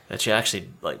 That she actually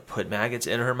like put maggots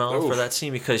in her mouth for that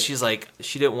scene because she's like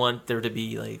she didn't want there to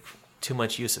be like too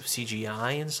much use of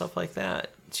CGI and stuff like that.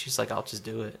 She's like, I'll just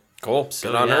do it. Cool. So,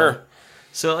 Good on her.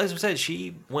 So as I said,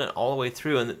 she went all the way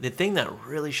through, and the thing that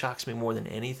really shocks me more than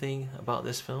anything about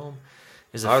this film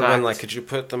is the I would have fact been like, could you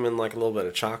put them in like a little bit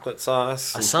of chocolate sauce?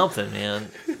 something,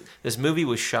 man. This movie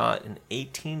was shot in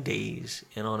 18 days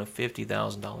and on a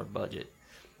 $50,000 budget.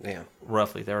 Yeah.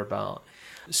 roughly thereabout.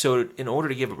 So in order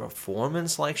to give a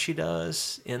performance like she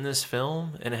does in this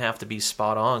film, and have to be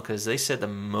spot on, because they said the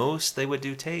most they would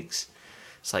do takes,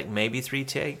 it's like maybe 3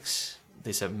 takes.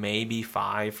 They said maybe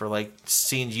 5 for like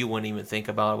scenes you wouldn't even think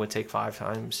about would take 5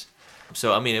 times.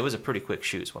 So I mean, it was a pretty quick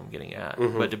shoot is what I'm getting at.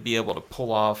 But to be able to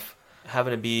pull off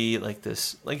having to be like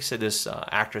this, like you said, this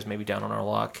actress maybe down on her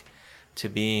luck, to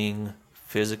being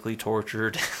physically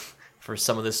tortured for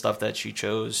some of the stuff that she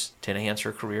chose to enhance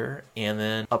her career, and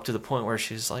then up to the point where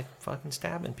she's like fucking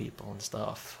stabbing people and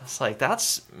stuff. It's like,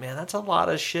 that's a lot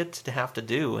of shit to have to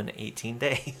do in 18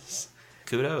 days.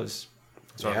 Kudos.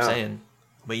 That's what I'm saying.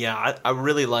 But yeah, I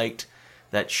really liked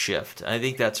that shift. I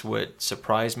think that's what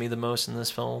surprised me the most in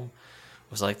this film,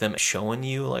 was like them showing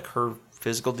you like her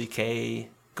physical decay,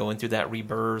 going through that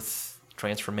rebirth,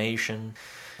 transformation.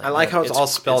 I like how it's all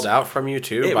spelled out from you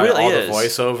too, by really all the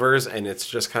voiceovers, and it's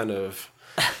just kind of,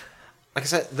 like I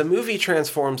said, the movie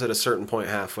transforms at a certain point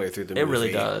halfway through the movie. It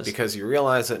really does, because you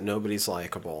realize that nobody's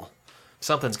likable.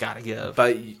 Something's got to give,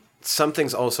 but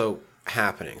something's also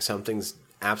happening. Something's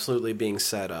absolutely being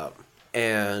set up,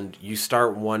 and you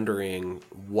start wondering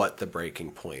what the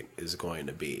breaking point is going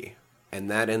to be,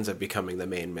 and that ends up becoming the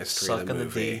main mystery of the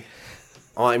movie.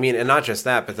 Well, I mean, and not just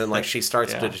that, but then like she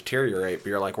starts to deteriorate, but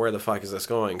you're like, where the fuck is this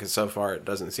going? Because so far it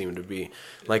doesn't seem to be,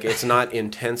 like, it's not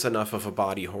intense enough of a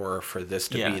body horror for this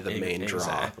to be the main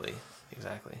draw.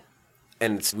 Exactly.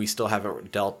 And we still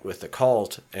haven't dealt with the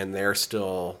cult, and they're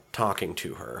still talking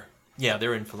to her. Yeah,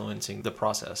 they're influencing the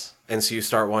process. And so you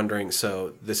start wondering,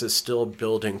 so this is still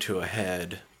building to a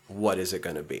head. What is it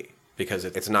going to be? Because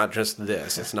it's not just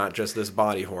this. It's not just this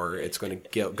body horror. It's going to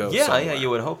go somewhere. Yeah,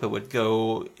 you would hope it would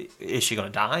go, is she going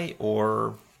to die,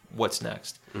 or what's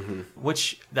next?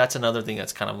 Which, that's another thing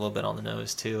that's kind of a little bit on the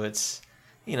nose, too. It's,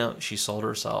 you know, she sold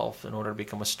herself in order to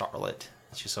become a starlet.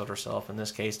 She sold herself, in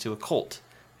this case, to a cult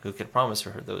who could promise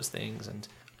her those things and,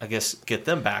 I guess, get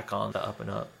them back on the up and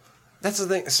up. That's the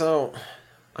thing. So,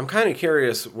 I'm kind of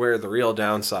curious where the real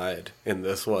downside in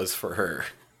this was for her.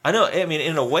 I know. I mean,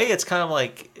 in a way, it's kind of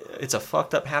like it's a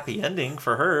fucked up happy ending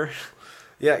for her.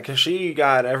 Yeah, because she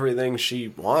got everything she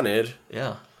wanted.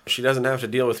 Yeah. She doesn't have to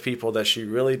deal with people that she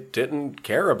really didn't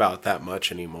care about that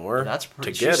much anymore.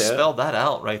 She spelled that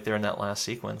out right there in that last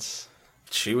sequence.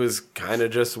 She was kind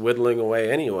of just whittling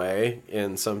away anyway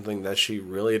in something that she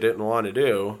really didn't want to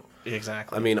do.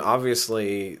 Exactly. I mean,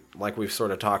 obviously, like we've sort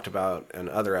of talked about in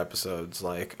other episodes,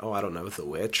 like, The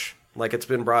Witch. Like, it's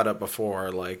been brought up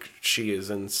before, like, she is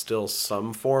in still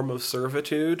some form of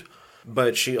servitude,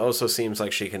 but she also seems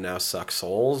like she can now suck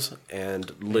souls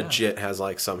and legit has,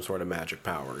 like, some sort of magic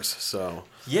powers. So,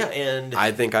 yeah, and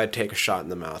I think I'd take a shot in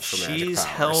the mouth for magic powers. She's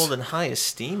held in high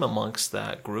esteem amongst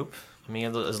that group. I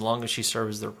mean, as long as she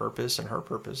serves their purpose and her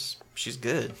purpose, she's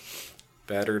good.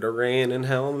 Better to reign in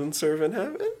hell than serve in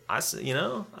heaven?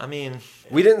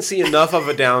 We didn't see enough of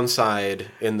a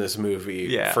downside in this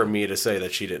movie for me to say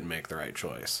that she didn't make the right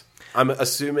choice. I'm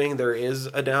assuming there is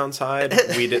a downside.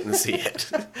 We didn't see it.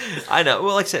 I know.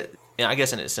 Well, like I said, I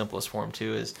guess in its simplest form,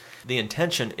 too, is the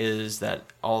intention is that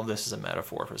all of this is a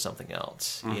metaphor for something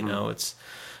else. You know, it's...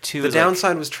 The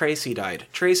downside was Tracy died.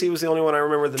 Tracy was the only one I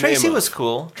remember the name of. Tracy was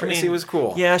cool. Tracy was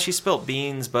cool. Yeah, she spilled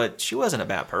beans, but she wasn't a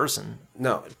bad person.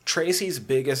 No. Tracy's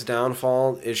biggest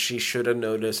downfall is she should have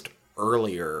noticed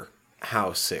earlier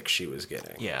how sick she was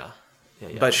getting. Yeah.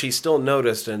 But she still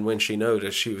noticed, and when she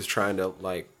noticed, she was trying to,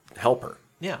 like, help her.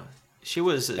 Yeah. She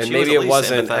was. And maybe it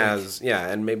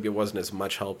wasn't as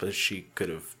much help as she could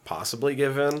have possibly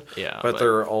given. Yeah. But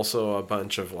there are also a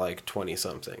bunch of, like,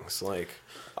 20-somethings. Like,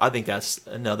 I think that's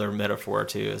another metaphor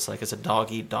too. It's like it's a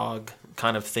dog eat dog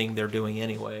kind of thing they're doing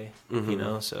anyway, you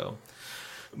know. So,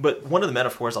 but one of the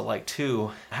metaphors I like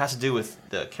too has to do with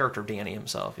the character of Danny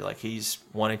himself. Like, he's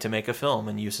wanting to make a film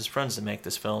and use his friends to make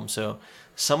this film. So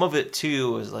some of it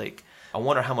too is like, I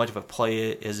wonder how much of a play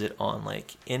is it on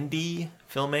like indie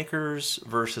filmmakers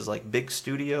versus like big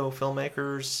studio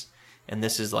filmmakers. And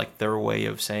this is like their way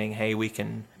of saying, hey, we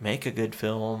can make a good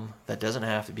film that doesn't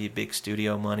have to be big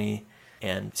studio money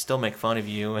and still make fun of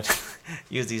you and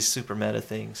use these super meta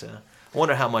things. I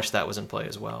wonder how much that was in play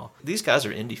as well. These guys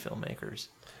are indie filmmakers.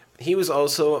 He was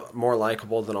also more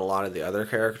likable than a lot of the other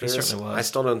characters. He certainly was. I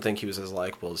still don't think he was as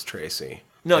likable as Tracy.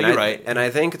 No, you're right. And I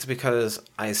think it's because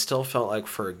I still felt like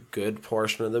for a good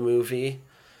portion of the movie,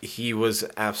 he was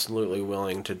absolutely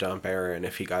willing to dump Aaron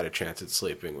if he got a chance at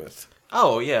sleeping with.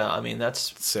 Oh, yeah. I mean,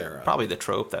 that's Sarah. Probably the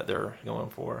trope that they're going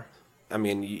for. I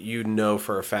mean, you know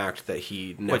for a fact that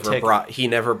he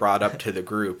never brought up to the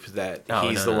group that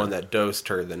he's the one that dosed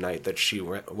her the night that she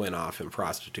went off and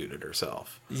prostituted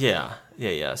herself. Yeah.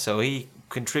 So he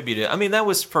contributed. I mean, that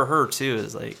was for her too.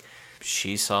 Is like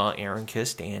she saw Aaron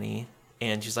kiss Danny,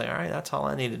 and she's like, all right, that's all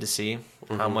I needed to see,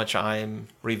 how much I'm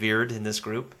revered in this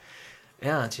group.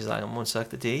 Yeah, and she's like, I'm going to suck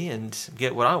the D and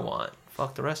get what I want.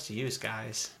 Fuck the rest of you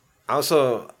guys.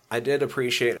 Also, I did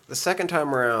appreciate the second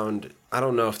time around. I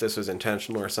don't know if this was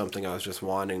intentional or something I was just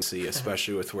wanting to see,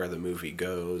 especially with where the movie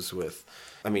goes with,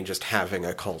 I mean, just having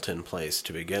a cult in place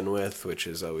to begin with, which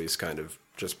is always kind of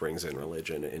just brings in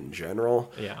religion in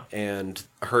general. Yeah. And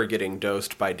her getting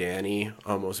dosed by Danny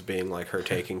almost being like her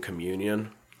taking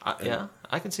communion. Yeah,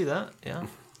 I can see that. Yeah.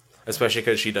 Especially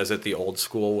because she does it the old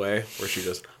school way, where she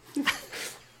just...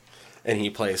 and he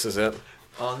places it.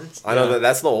 Oh, I know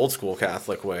that's the old school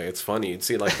Catholic way. It's funny. You'd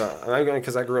see like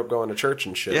because I grew up going to church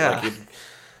and shit. Yeah. Like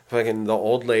fucking the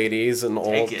old ladies and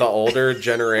the the older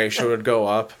generation would go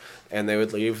up and they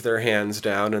would leave their hands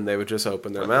down and they would just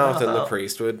open their mouth and the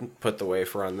priest would put the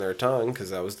wafer on their tongue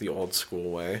because that was the old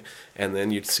school way. And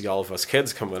then you'd see all of us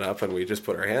kids coming up and we just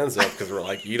put our hands up because we're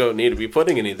like, you don't need to be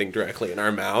putting anything directly in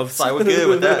our mouths. I was good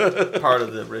with that part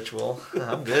of the ritual.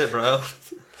 I'm good, bro.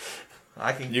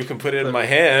 You can put it in my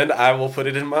hand. I will put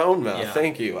it in my own mouth. Yeah.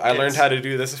 Thank you. I learned how to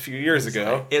do this a few years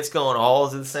ago. It's going all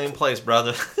to the same place,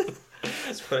 brother.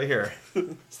 Let's put it here.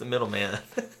 It's the middleman.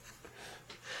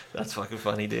 That's fucking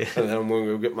funny, dude. And then I'm going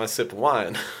to go get my sip of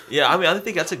wine. Yeah, I mean, I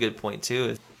think that's a good point,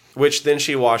 too. Which then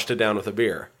she washed it down with a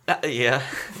beer. Yeah.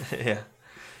 Yeah.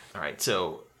 All right,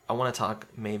 so I want to talk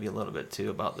maybe a little bit,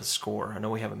 too, about the score. I know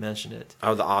we haven't mentioned it.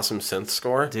 Oh, the awesome synth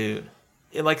score? Dude.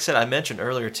 And like I said, I mentioned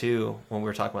earlier, too, when we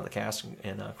were talking about the cast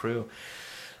and crew,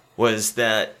 was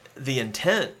that the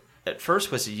intent at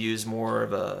first was to use more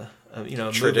of a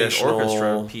traditional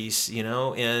orchestra piece,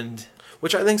 and...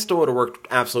 Which I think still would have worked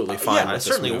absolutely fine. Yeah, it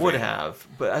certainly would have.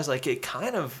 But I was like, it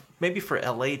kind of, maybe for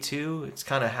LA too, it's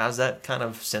kind of has that kind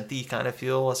of synthy kind of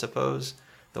feel, I suppose.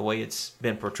 The way it's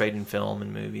been portrayed in film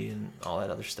and movie and all that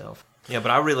other stuff. Yeah,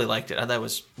 but I really liked it. I thought it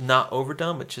was not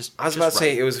overdone, but just I was about to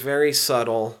say, it was very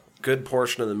subtle. Good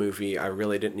portion of the movie, I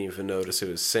really didn't even notice it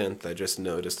was synth. I just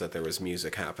noticed that there was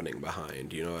music happening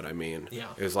behind. You know what I mean? Yeah.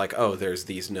 It was like, oh, there's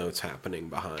these notes happening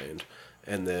behind.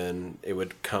 And then it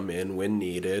would come in when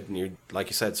needed. And you, like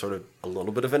you said, sort of a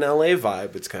little bit of an LA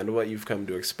vibe. It's kind of what you've come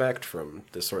to expect from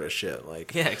this sort of shit.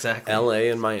 Like, yeah, exactly.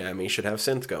 LA and Miami should have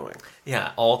synth going.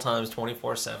 Yeah, all times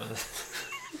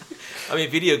 24/7. I mean,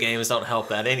 video games don't help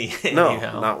that No,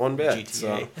 anyhow. not one bit.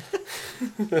 GTA.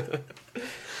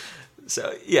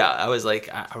 So, yeah, I was like,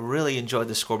 I really enjoyed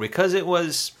the score because it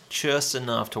was just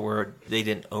enough to where they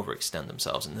didn't overextend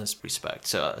themselves in this respect.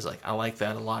 So I was like, I like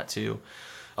that a lot too.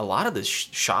 A lot of the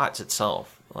shots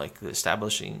itself, like the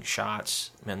establishing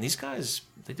shots, man, these guys,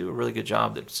 they do a really good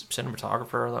job. The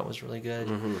cinematographer, that was really good.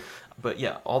 Mm-hmm. But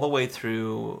yeah, all the way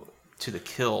through to the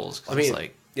kills. I mean, it's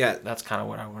like, yeah, that's kind of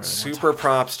what I really super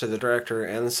props to the director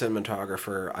and the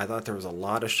cinematographer. I thought there was a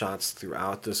lot of shots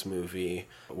throughout this movie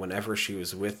whenever she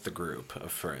was with the group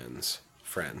of friends,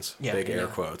 yeah, big air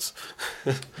quotes.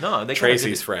 No, they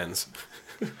Tracy's friends.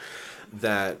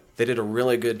 That they did a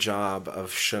really good job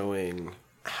of showing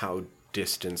how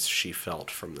distanced she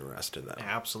felt from the rest of them.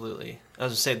 Absolutely. I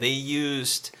was going to say, they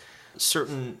used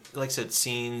certain, like I said,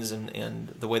 scenes and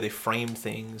the way they framed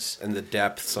things. And the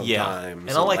depth sometimes. Yeah. And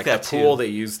I like that the too. pool, they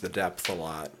used the depth a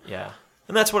lot. Yeah.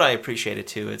 And that's what I appreciated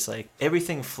too. It's like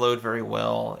everything flowed very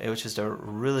well. It was just a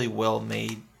really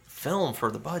well-made film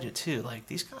for the budget too. Like,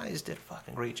 these guys did a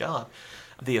fucking great job.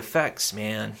 The effects,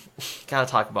 man. Gotta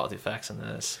talk about the effects in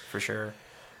this, for sure.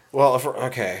 Well,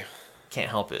 okay. Can't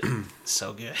help it. It's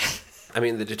so good. I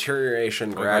mean, the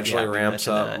deterioration gradually ramps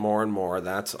up more and more.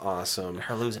 That's awesome.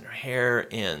 Her losing her hair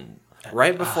and...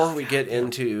 Right before we get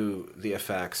into the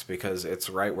effects, because it's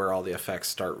right where all the effects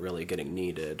start really getting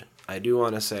needed, I do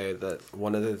want to say that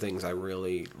one of the things I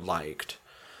really liked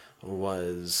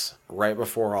was right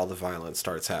before all the violence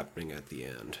starts happening at the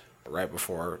end, right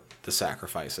before the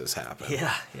sacrifices happen.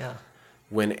 Yeah, yeah.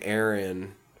 When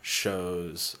Erin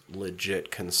shows legit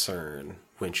concern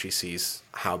when she sees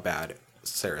how bad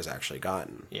Sarah's actually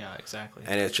gotten. Yeah, exactly.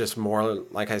 And it's just more,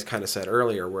 like I kind of said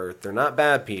earlier, where they're not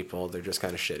bad people, they're just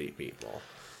kind of shitty people.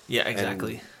 Yeah,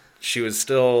 exactly. And she was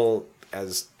still,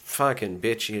 as fucking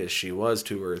bitchy as she was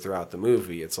to her throughout the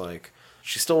movie, it's like,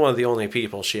 she's still one of the only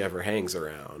people she ever hangs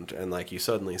around. And, like, you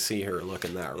suddenly see her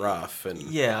looking that rough. And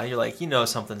yeah, you're like,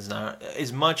 something's not...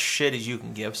 As much shit as you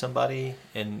can give somebody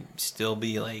and still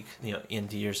be, like,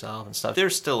 into yourself and stuff,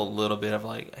 there's still a little bit of,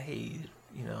 like, hey,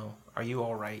 are you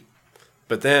all right?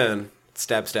 But then,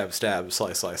 stab, stab, stab,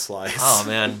 slice, slice, slice. Oh,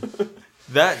 man.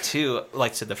 That, too,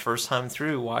 like I said, the first time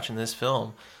through watching this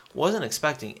film, wasn't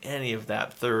expecting any of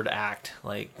that third act,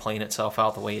 like, playing itself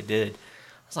out the way it did.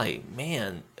 I was like,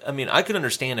 man, I mean, I could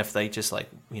understand if they just like,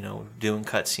 doing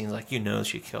cut scenes like,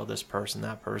 she killed this person,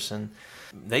 that person.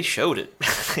 They showed it,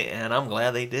 and I'm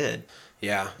glad they did.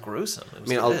 Yeah. Gruesome. It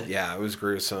was it was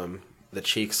gruesome. The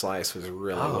cheek slice was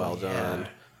really well done.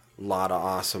 A lot of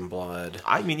awesome blood.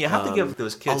 I mean, you have to give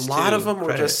those kids a lot of them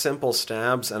credit. were just simple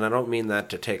stabs, and I don't mean that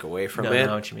to take away from it. I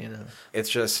know what you mean.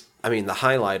 It's just, I mean, the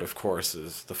highlight, of course,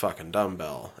 is the fucking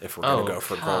dumbbell, if we're going to go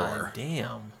for gore.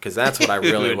 Damn. Because that's what I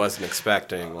really wasn't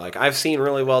expecting. Like, I've seen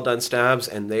really well done stabs,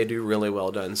 and they do really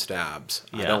well done stabs.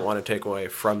 I don't want to take away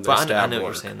from the stab I know work. what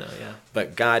you're saying, though, yeah.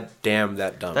 But god damn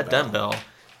that dumbbell. That dumbbell,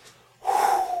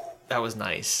 that was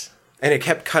nice. And it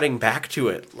kept cutting back to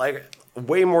it, like,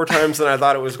 way more times than I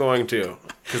thought it was going to.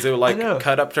 Because it would, like,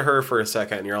 cut up to her for a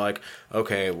second, and you're like,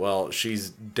 okay, well,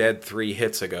 she's dead 3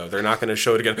 hits ago. They're not going to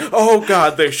show it again. Oh,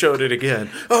 God, they showed it again.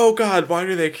 Oh, God, why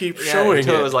do they keep showing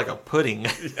until it? It was like a pudding.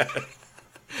 Yeah.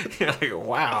 You're like,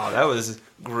 wow, that was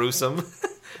gruesome.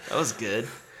 That was good.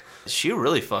 She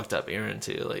really fucked up Erin,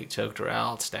 too. Like, choked her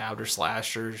out, stabbed her,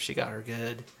 slashed her. She got her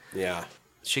good. Yeah.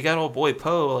 She got old boy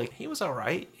Poe, like, he was all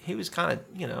right. He was kind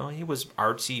of, he was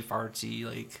artsy, fartsy,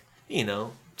 like,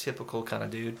 typical kind of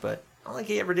dude, but I don't think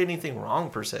he ever did anything wrong,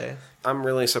 per se. I'm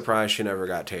really surprised she never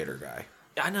got Tater Guy.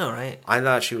 I know, right? I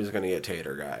thought she was going to get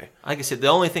Tater Guy. Like I said, the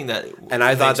only thing that and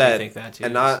I thought that, think that too,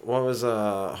 and not what was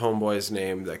homeboy's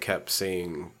name that kept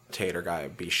seeing Tater Guy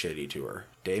be shitty to her?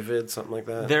 David, something like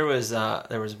that. There was two of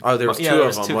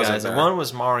them. Two guys. One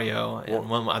was Mario, and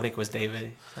one I think was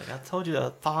David. Like, I told you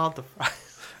to thaw out the fries.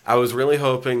 I was really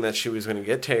hoping that she was going to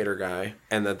get Tater Guy,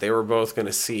 and that they were both going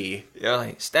to see. Yeah,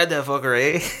 like, stab that fucker,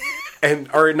 eh?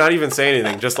 Or not even say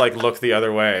anything, just like look the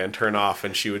other way and turn off,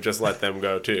 and she would just let them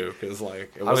go too, because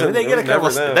like it wasn't. They get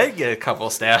a couple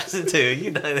stabs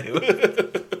too. They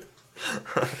would.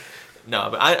 No,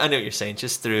 but I know what you're saying.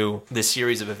 Just through this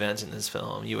series of events in this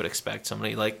film, you would expect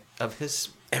somebody like of his.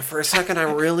 And for a second,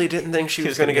 I really didn't think she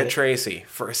was going to get Tracy.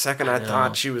 For a second, I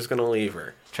thought she was going to leave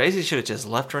her. Tracy should have just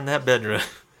left her in that bedroom.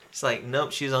 It's like,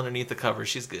 nope, she's underneath the cover.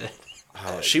 She's good.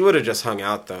 Oh, she would have just hung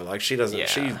out, though. Like, she doesn't... Yeah.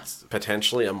 She's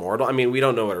potentially immortal. I mean, we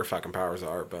don't know what her fucking powers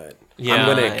are, but I'm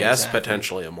going to guess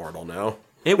potentially immortal now.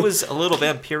 It was a little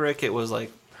vampiric. It was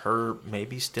like her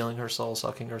maybe stealing her soul,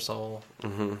 sucking her soul.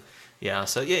 Mm-hmm. Yeah,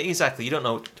 so yeah, exactly. You don't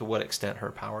know to what extent her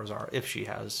powers are, if she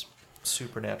has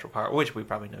supernatural power, which we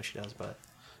probably know she does, but...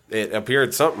 It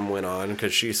appeared something went on,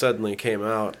 because she suddenly came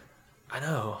out. I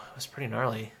know. It was pretty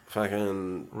gnarly.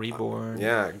 Fucking... Reborn.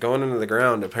 Yeah, going into the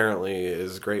ground apparently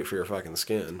is great for your fucking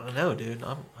skin. I know, dude.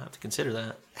 I have to consider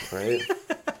that. Right?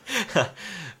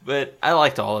 But I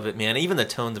liked all of it, man. Even the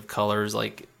tones of colors,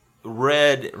 like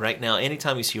red right now,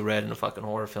 anytime you see red in a fucking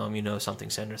horror film, you know something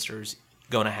sinister is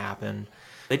going to happen.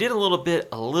 They did a little bit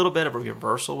of a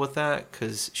reversal with that,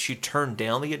 because she turned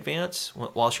down the advance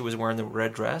while she was wearing the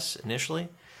red dress initially.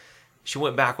 She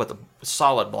went back with a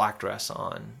solid black dress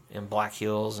on and black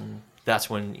heels, and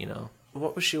that's when,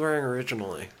 What was she wearing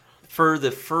originally? For the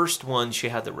first one, she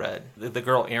had the red. The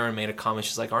girl Erin made a comment.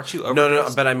 She's like, "Aren't you overdressed?"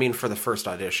 No, but I mean for the first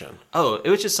audition. Oh, it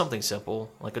was just something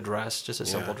simple, like a dress, just a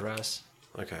simple dress.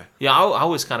 Okay. Yeah, I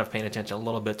was kind of paying attention a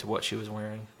little bit to what she was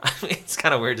wearing. I mean, it's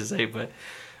kind of weird to say, but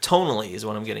tonally is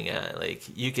what I'm getting at. Like,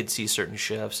 you could see certain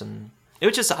shifts, and I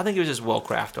think it was just well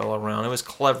crafted all around. It was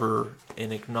clever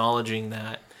in acknowledging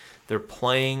that they're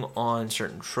playing on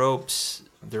certain tropes.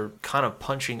 They're kind of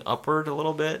punching upward a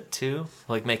little bit too,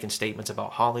 like making statements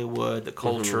about Hollywood, the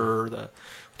culture. We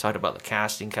talked about the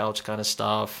casting couch kind of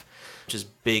stuff, which is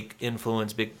big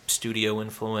influence, big studio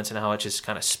influence, and how it just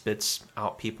kind of spits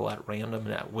out people at random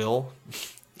and at will.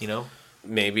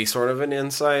 Maybe sort of an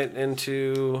insight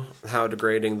into how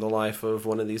degrading the life of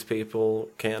one of these people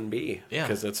can be. Yeah,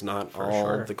 because it's not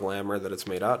all the glamour that it's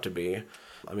made out to be.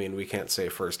 I mean, we can't say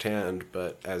firsthand,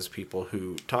 but as people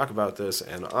who talk about this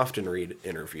and often read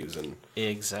interviews and...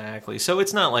 Exactly. So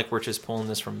it's not like we're just pulling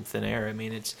this from thin air. I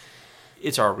mean,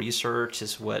 it's our research,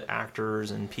 it's what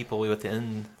actors and people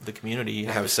within the community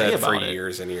have said for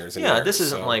years and years and years. Yeah, this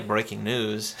isn't like breaking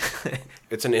news.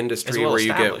 It's an industry where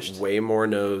you get way more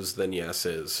no's than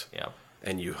yeses. Yeah.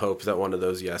 And you hope that one of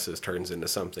those yeses turns into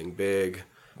something big.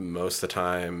 Most of the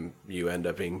time, you end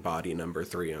up being body number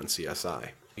 3 on CSI.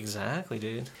 Exactly,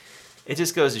 dude. It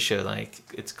just goes to show, like,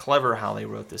 it's clever how they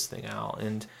wrote this thing out.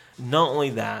 And not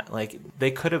only that, like,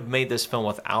 they could have made this film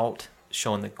without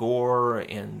showing the gore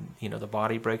and, the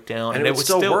body breakdown. And it would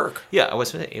still work. Yeah,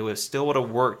 it still would have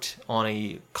worked on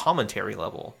a commentary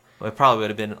level. It probably would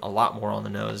have been a lot more on the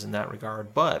nose in that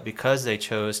regard. But because they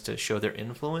chose to show their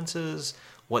influences,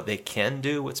 what they can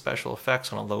do with special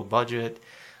effects on a low budget,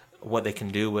 what they can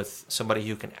do with somebody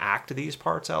who can act these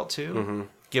parts out too.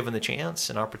 given the chance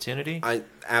and opportunity.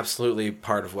 Absolutely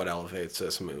part of what elevates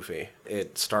this movie.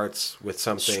 It starts with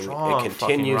something, Strong it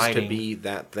continues fucking to writing. be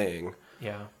that thing,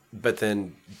 Yeah. but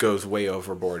then goes way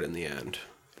overboard in the end.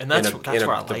 And that's in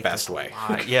where I the like best this a way.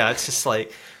 lot. Yeah, it's just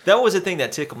like that was the thing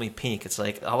that tickled me pink. It's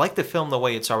like I like the film the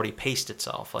way it's already paced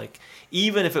itself. Like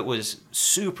even if it was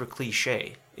super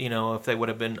cliche, if they would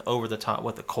have been over the top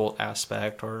with the cult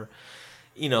aspect or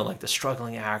like the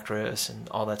struggling actress and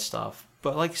all that stuff.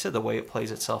 But like you said, the way it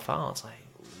plays itself out, it's like,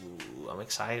 ooh, I'm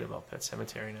excited about Pet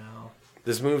Sematary now.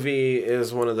 This movie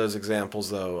is one of those examples,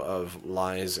 though, of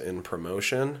lies in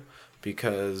promotion,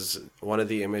 because one of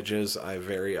the images I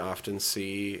very often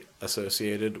see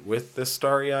associated with this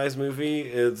Starry Eyes movie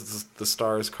is the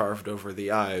stars carved over the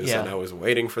eyes, Yeah. and I was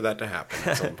waiting for that to happen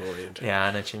at some point. Yeah,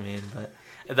 I know what you mean, but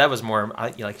that was more,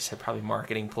 like you said, probably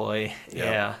marketing ploy.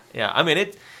 Yeah. Yeah. I mean,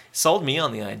 it sold me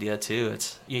on the idea too.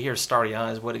 It's you hear starry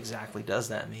eyes. What exactly does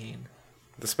that mean?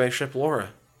 The spaceship Laura.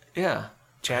 Yeah,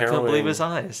 Chad couldn't Heroin. believe his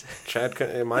eyes.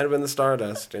 It might have been the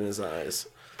stardust in his eyes.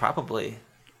 Probably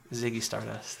Ziggy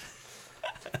Stardust,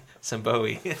 some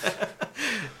Bowie.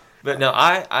 But no,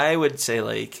 I would say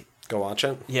like. Go watch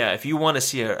it. Yeah, if you want to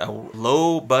see a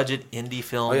low budget indie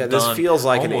film, Oh yeah, this done feels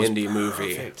like an almost indie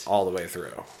movie perfect. all the way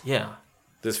through. Yeah,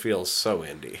 This feels so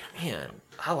indie. man,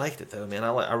 I liked it though, man.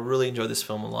 I really enjoyed this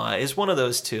film a lot. It's one of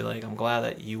those too. Like, I'm glad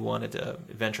that you wanted to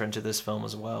venture into this film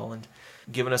as well and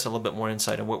giving us a little bit more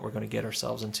insight on what we're going to get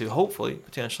ourselves into. Hopefully,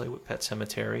 potentially with Pet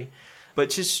Sematary,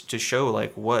 but just to show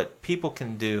like what people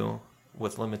can do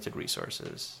with limited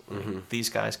resources. Like, these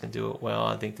guys can do it well.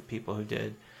 I think the people who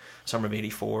did Summer of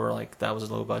 '84, like that was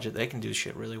low budget, they can do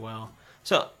shit really well.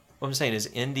 So what I'm saying is,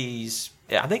 indies.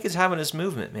 I think it's having its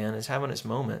movement, man. It's having its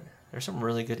moment. There's some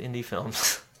really good indie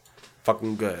films.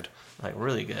 Fucking good. Like,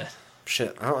 really good.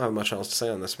 Shit, I don't have much else to say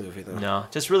on this movie, though. No,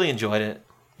 just really enjoyed it.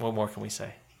 What more can we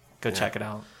say? Go check it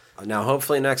out. Now,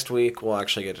 hopefully next week we'll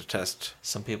actually get to test.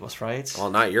 Some people's frights.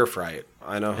 Well, not your fright.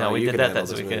 I know how we you did can that handle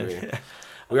this this weekend. movie.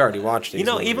 We already watched these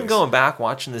Even movies. going back,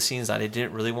 watching the scenes that I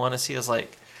didn't really want to see, I was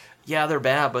like, yeah, they're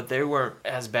bad, but they weren't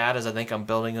as bad as I think I'm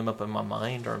building them up in my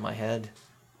mind or in my head.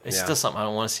 It's Yeah. still something I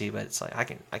don't want to see, but it's like, I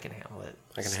can handle it.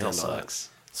 I can Still handle sucks. it.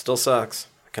 Still sucks.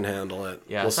 I can handle it.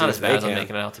 Yeah, We'll it's see not if as they bad as I'm can.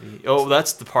 making it out to be. Oh,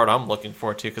 that's the part I'm looking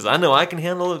forward to, because I know I can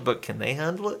handle it, but can they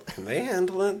handle it? Can they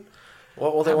handle it?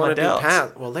 What will they I have my want to do? doubts.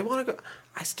 Pat? Well, they want to go.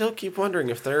 I still keep wondering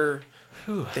if they were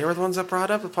the ones that brought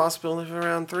up the possibility of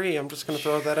round 3. I'm just going to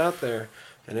throw that out there.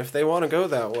 And if they want to go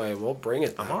that way, we'll bring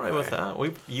it. I'm all right with that.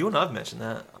 You and I've mentioned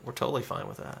that. We're totally fine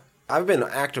with that. I've been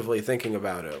actively thinking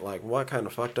about it. Like, what kind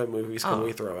of fucked up movies can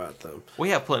we throw at them?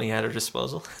 We have plenty at our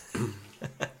disposal.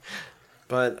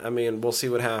 But, I mean, we'll see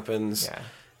what happens. Yeah.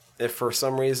 If for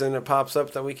some reason it pops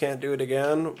up that we can't do it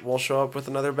again, we'll show up with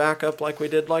another backup like we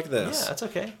did like this. Yeah, that's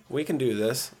okay. We can do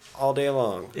this all day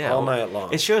long, Yeah, all night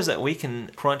long. It shows that we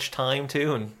can crunch time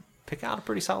too and pick out a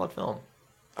pretty solid film.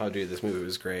 Oh, dude, this movie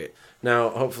was great. Now,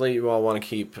 hopefully you all want to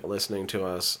keep listening to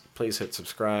us. Please hit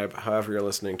subscribe, however you're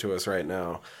listening to us right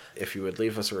now. If you would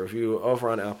leave us a review over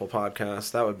on Apple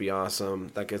Podcasts, that would be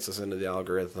awesome. That gets us into the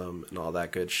algorithm and all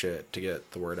that good shit to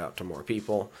get the word out to more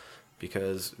people,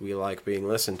 because we like being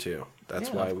listened to. That's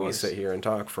Yeah, why of we course. sit here and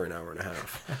talk for an hour and a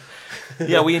half.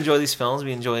 Yeah, we enjoy these films.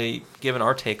 We enjoy giving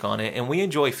our take on it, and we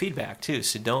enjoy feedback too.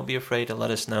 So don't be afraid to let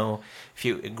us know if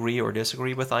you agree or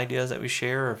disagree with ideas that we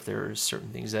share, or if there's certain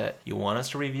things that you want us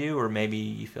to review, or maybe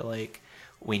you feel like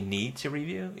we need to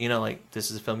review. Like,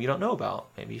 this is a film you don't know about.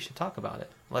 Maybe you should talk about it.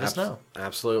 Let us know.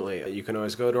 Absolutely. You can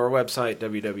always go to our website,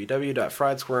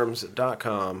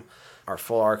 www.friedsquirms.com. Our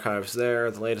full archive's there.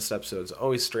 The latest episode's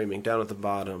always streaming down at the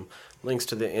bottom. Links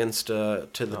to the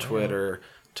Insta, to the Twitter,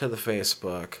 to the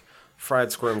Facebook.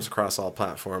 Fried Squirms across all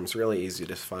platforms. Really easy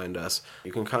to find us.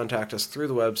 You can contact us through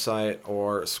the website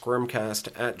or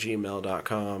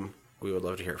squirmcast@gmail.com. We would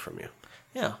love to hear from you.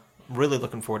 Yeah. Really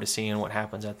looking forward to seeing what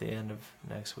happens at the end of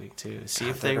next week too. See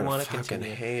if they want to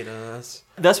continue. Hate us.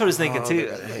 That's what I was thinking too.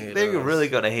 they're gonna hate They're us. really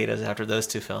going to hate us after those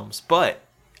two films, but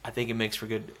I think it makes for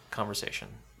good conversation.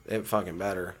 It fucking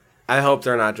better. I hope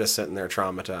they're not just sitting there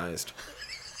traumatized.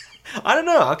 I don't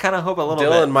know. I kind of hope a little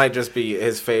Dylan bit. might just be,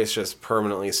 his face just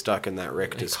permanently stuck in that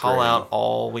rictus Call grin. out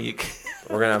all week.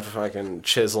 We're going to have to fucking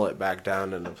chisel it back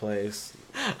down into place.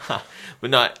 But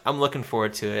no, I'm looking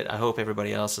forward to it. I hope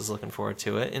everybody else is looking forward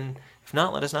to it. And if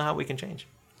not, let us know how we can change.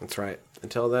 That's right.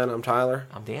 Until then, I'm Tyler.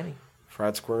 I'm Danny.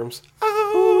 Fried Squirms.